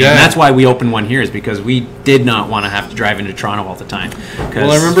was a pain. And that's why we opened one here, is because we did not want to have to drive into Toronto all the time. Well,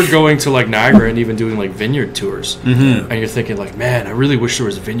 I remember going to, like, Niagara and even doing, like, vineyard tours. And you're thinking, like, man, I really wish there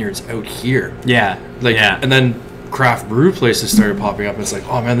was vineyards out here. And then craft brew places started popping up, and it's like,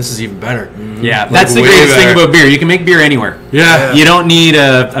 oh man, this is even better. That's the greatest thing about beer. You can make beer anywhere. You don't need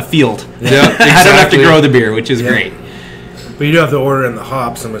a field. I don't have to grow the beer, which is great. But you do have to order in the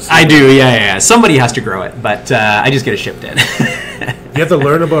hops. I do. Somebody has to grow it, but I just get it shipped in. You have to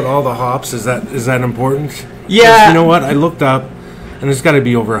learn about all the hops. Is that important? Yeah. You know what? I looked up And there's got to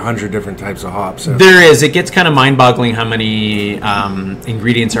be over 100 different types of hops. So. There is. It gets kind of mind-boggling how many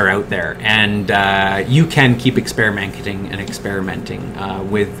ingredients are out there, and you can keep experimenting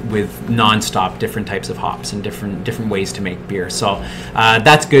with non-stop different types of hops and different ways to make beer. So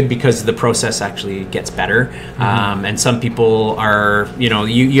that's good because the process actually gets better. And some people are,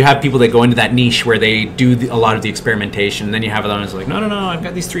 you have people that go into that niche where they do a lot of the experimentation. And then you have others like, no, I've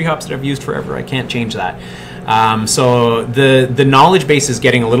got these 3 hops that I've used forever. I can't change that. So the knowledge base is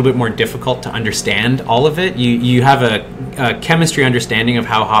getting a little bit more difficult to understand all of it. You have a chemistry understanding of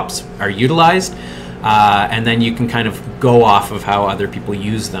how hops are utilized, and then you can kind of go off of how other people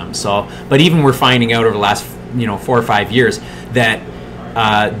use them. So, but even we're finding out over the last 4 or 5 years that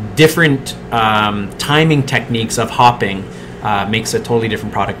different timing techniques of hopping makes a totally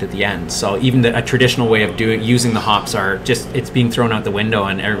different product at the end. So even a traditional way of using the hops it's being thrown out the window,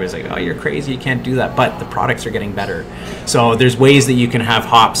 and everybody's like, oh, you're crazy, you can't do that. But the products are getting better. So there's ways that you can have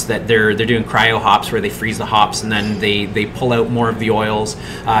hops that they're doing cryo hops where they freeze the hops and then they pull out more of the oils.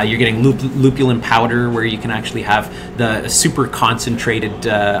 You're getting lupulin powder where you can actually have the super concentrated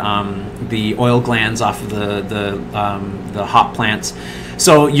the oil glands off of the hop plants.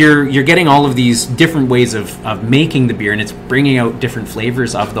 So you're getting all of these different ways of making the beer, and it's bringing out different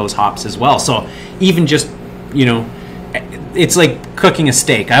flavors of those hops as well. So even just, it's like cooking a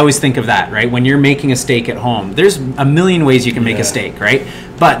steak. I always think of that, right? When you're making a steak at home, there's a million ways you can make a steak, right?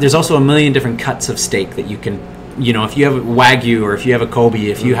 But there's also a million different cuts of steak that you can, if you have Wagyu, or if you have a Kobe,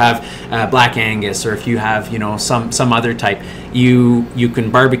 if you have Black Angus, or if you have, some other type, you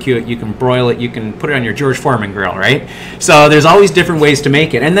can barbecue it, you can broil it, you can put it on your George Foreman grill, right? So there's always different ways to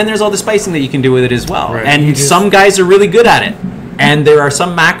make it. And then there's all the spicing that you can do with it as well. Right. And some guys are really good at it. And there are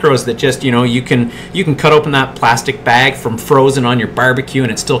some macros that just, you can cut open that plastic bag from frozen on your barbecue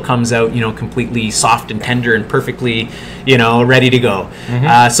and it still comes out, completely soft and tender and perfectly, ready to go.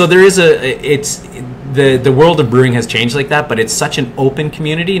 So there is the world of brewing has changed like that, but it's such an open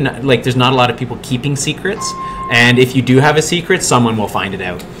community. Like, there's not a lot of people keeping secrets. And if you do have a secret, someone will find it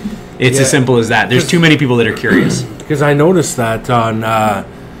out. It's as simple as that. There's too many people that are curious. Because I noticed that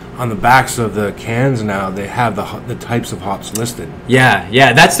on the backs of the cans now, they have the types of hops listed.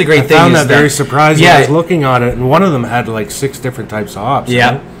 Yeah, that's the great thing. I found that very surprising. I was looking on it, and one of them had like 6 different types of hops.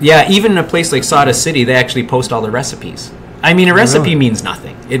 Yeah, right? Yeah. Even a place like Sawdust City, they actually post all the recipes. I mean, a recipe means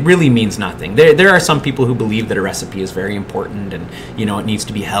nothing. It really means nothing. There are some people who believe that a recipe is very important, and it needs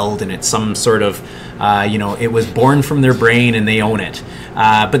to be held, and it's some sort of it was born from their brain and they own it.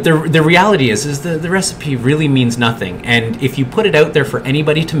 But the reality is the recipe really means nothing. And if you put it out there for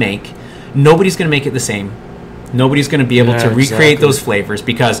anybody to make, nobody's going to make it the same. Nobody's going to be able to recreate those flavors,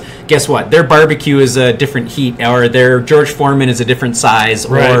 because guess what? Their barbecue is a different heat, or their George Foreman is a different size,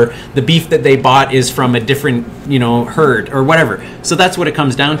 or the beef that they bought is from a different, herd, or whatever. So that's what it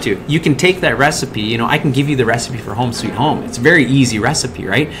comes down to. You can take that recipe, I can give you the recipe for Home Sweet Home. It's a very easy recipe,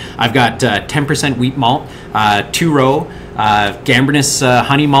 right? I've got 10% wheat malt, 2-row, Gambrinus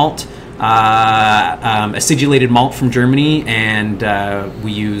honey malt, acidulated malt from Germany, and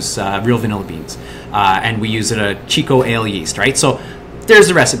we use real vanilla beans. And we use a Chico ale yeast, right? So there's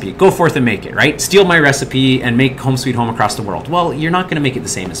the recipe. Go forth and make it, right? Steal my recipe and make Home Sweet Home across the world. Well, you're not going to make it the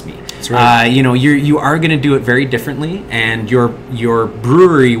same as me. That's right. You are going to do it very differently, and your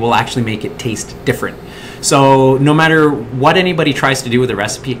brewery will actually make it taste different. So no matter what anybody tries to do with a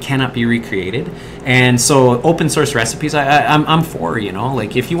recipe, it cannot be recreated. And so open source recipes, I'm for,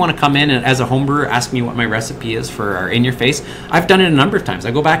 like if you want to come in and as a home brewer, ask me what my recipe is for our In Your Face. I've done it a number of times.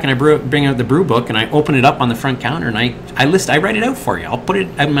 I go back and I bring out the brew book and I open it up on the front counter and I write it out for you. I'll put it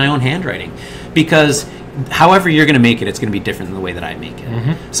in my own handwriting, because however you're going to make it, it's going to be different than the way that I make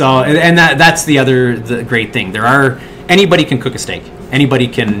it. So, and that's the great thing. Anybody can cook a steak. Anybody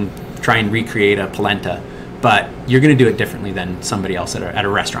can try and recreate a polenta, but you're going to do it differently than somebody else at a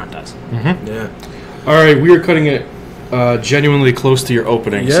restaurant does. Yeah. All right, we are cutting it genuinely close to your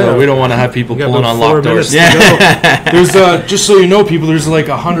opening, so we don't want to have people pulling on locked doors. There's just so you know, people, there's like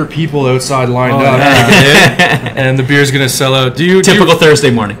 100 people outside lined up, and the beer's gonna sell out. Typical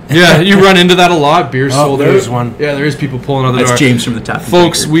Thursday morning? Yeah, you run into that a lot. Beer's sold out. There's one. Yeah, there is people pulling on the door. That's James from the Tap.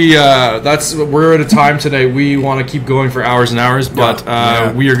 Folks, we're at a time today. We want to keep going for hours and hours, but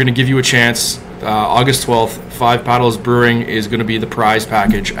we are going to give you a chance. August 12th, 5 Paddles Brewing is going to be the prize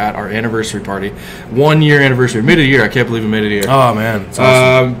package at our anniversary party. 1 year anniversary. Made it a year. I can't believe we made it a year. Oh, man. It's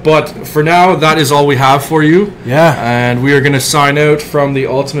awesome. But for now, that is all we have for you. Yeah. And we are going to sign out from the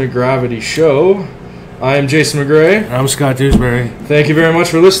Ultimate Gravity Show. I am Jason McGray. I'm Scott Dewsbury. Thank you very much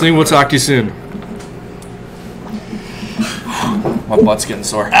for listening. We'll talk to you soon. My butt's getting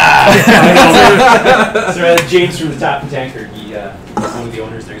sore. Sorry, James from the Tap and Tankard. one of the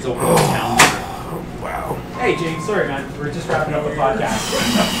owners there. He's over in town. Wow. Hey, James. Sorry, man. We're just wrapping up the podcast.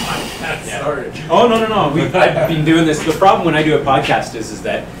 Sorry. Oh no. I've been doing this. The problem when I do a podcast is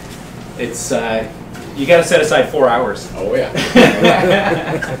that it's you got to set aside 4 hours. Oh yeah.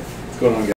 What's going on, guys?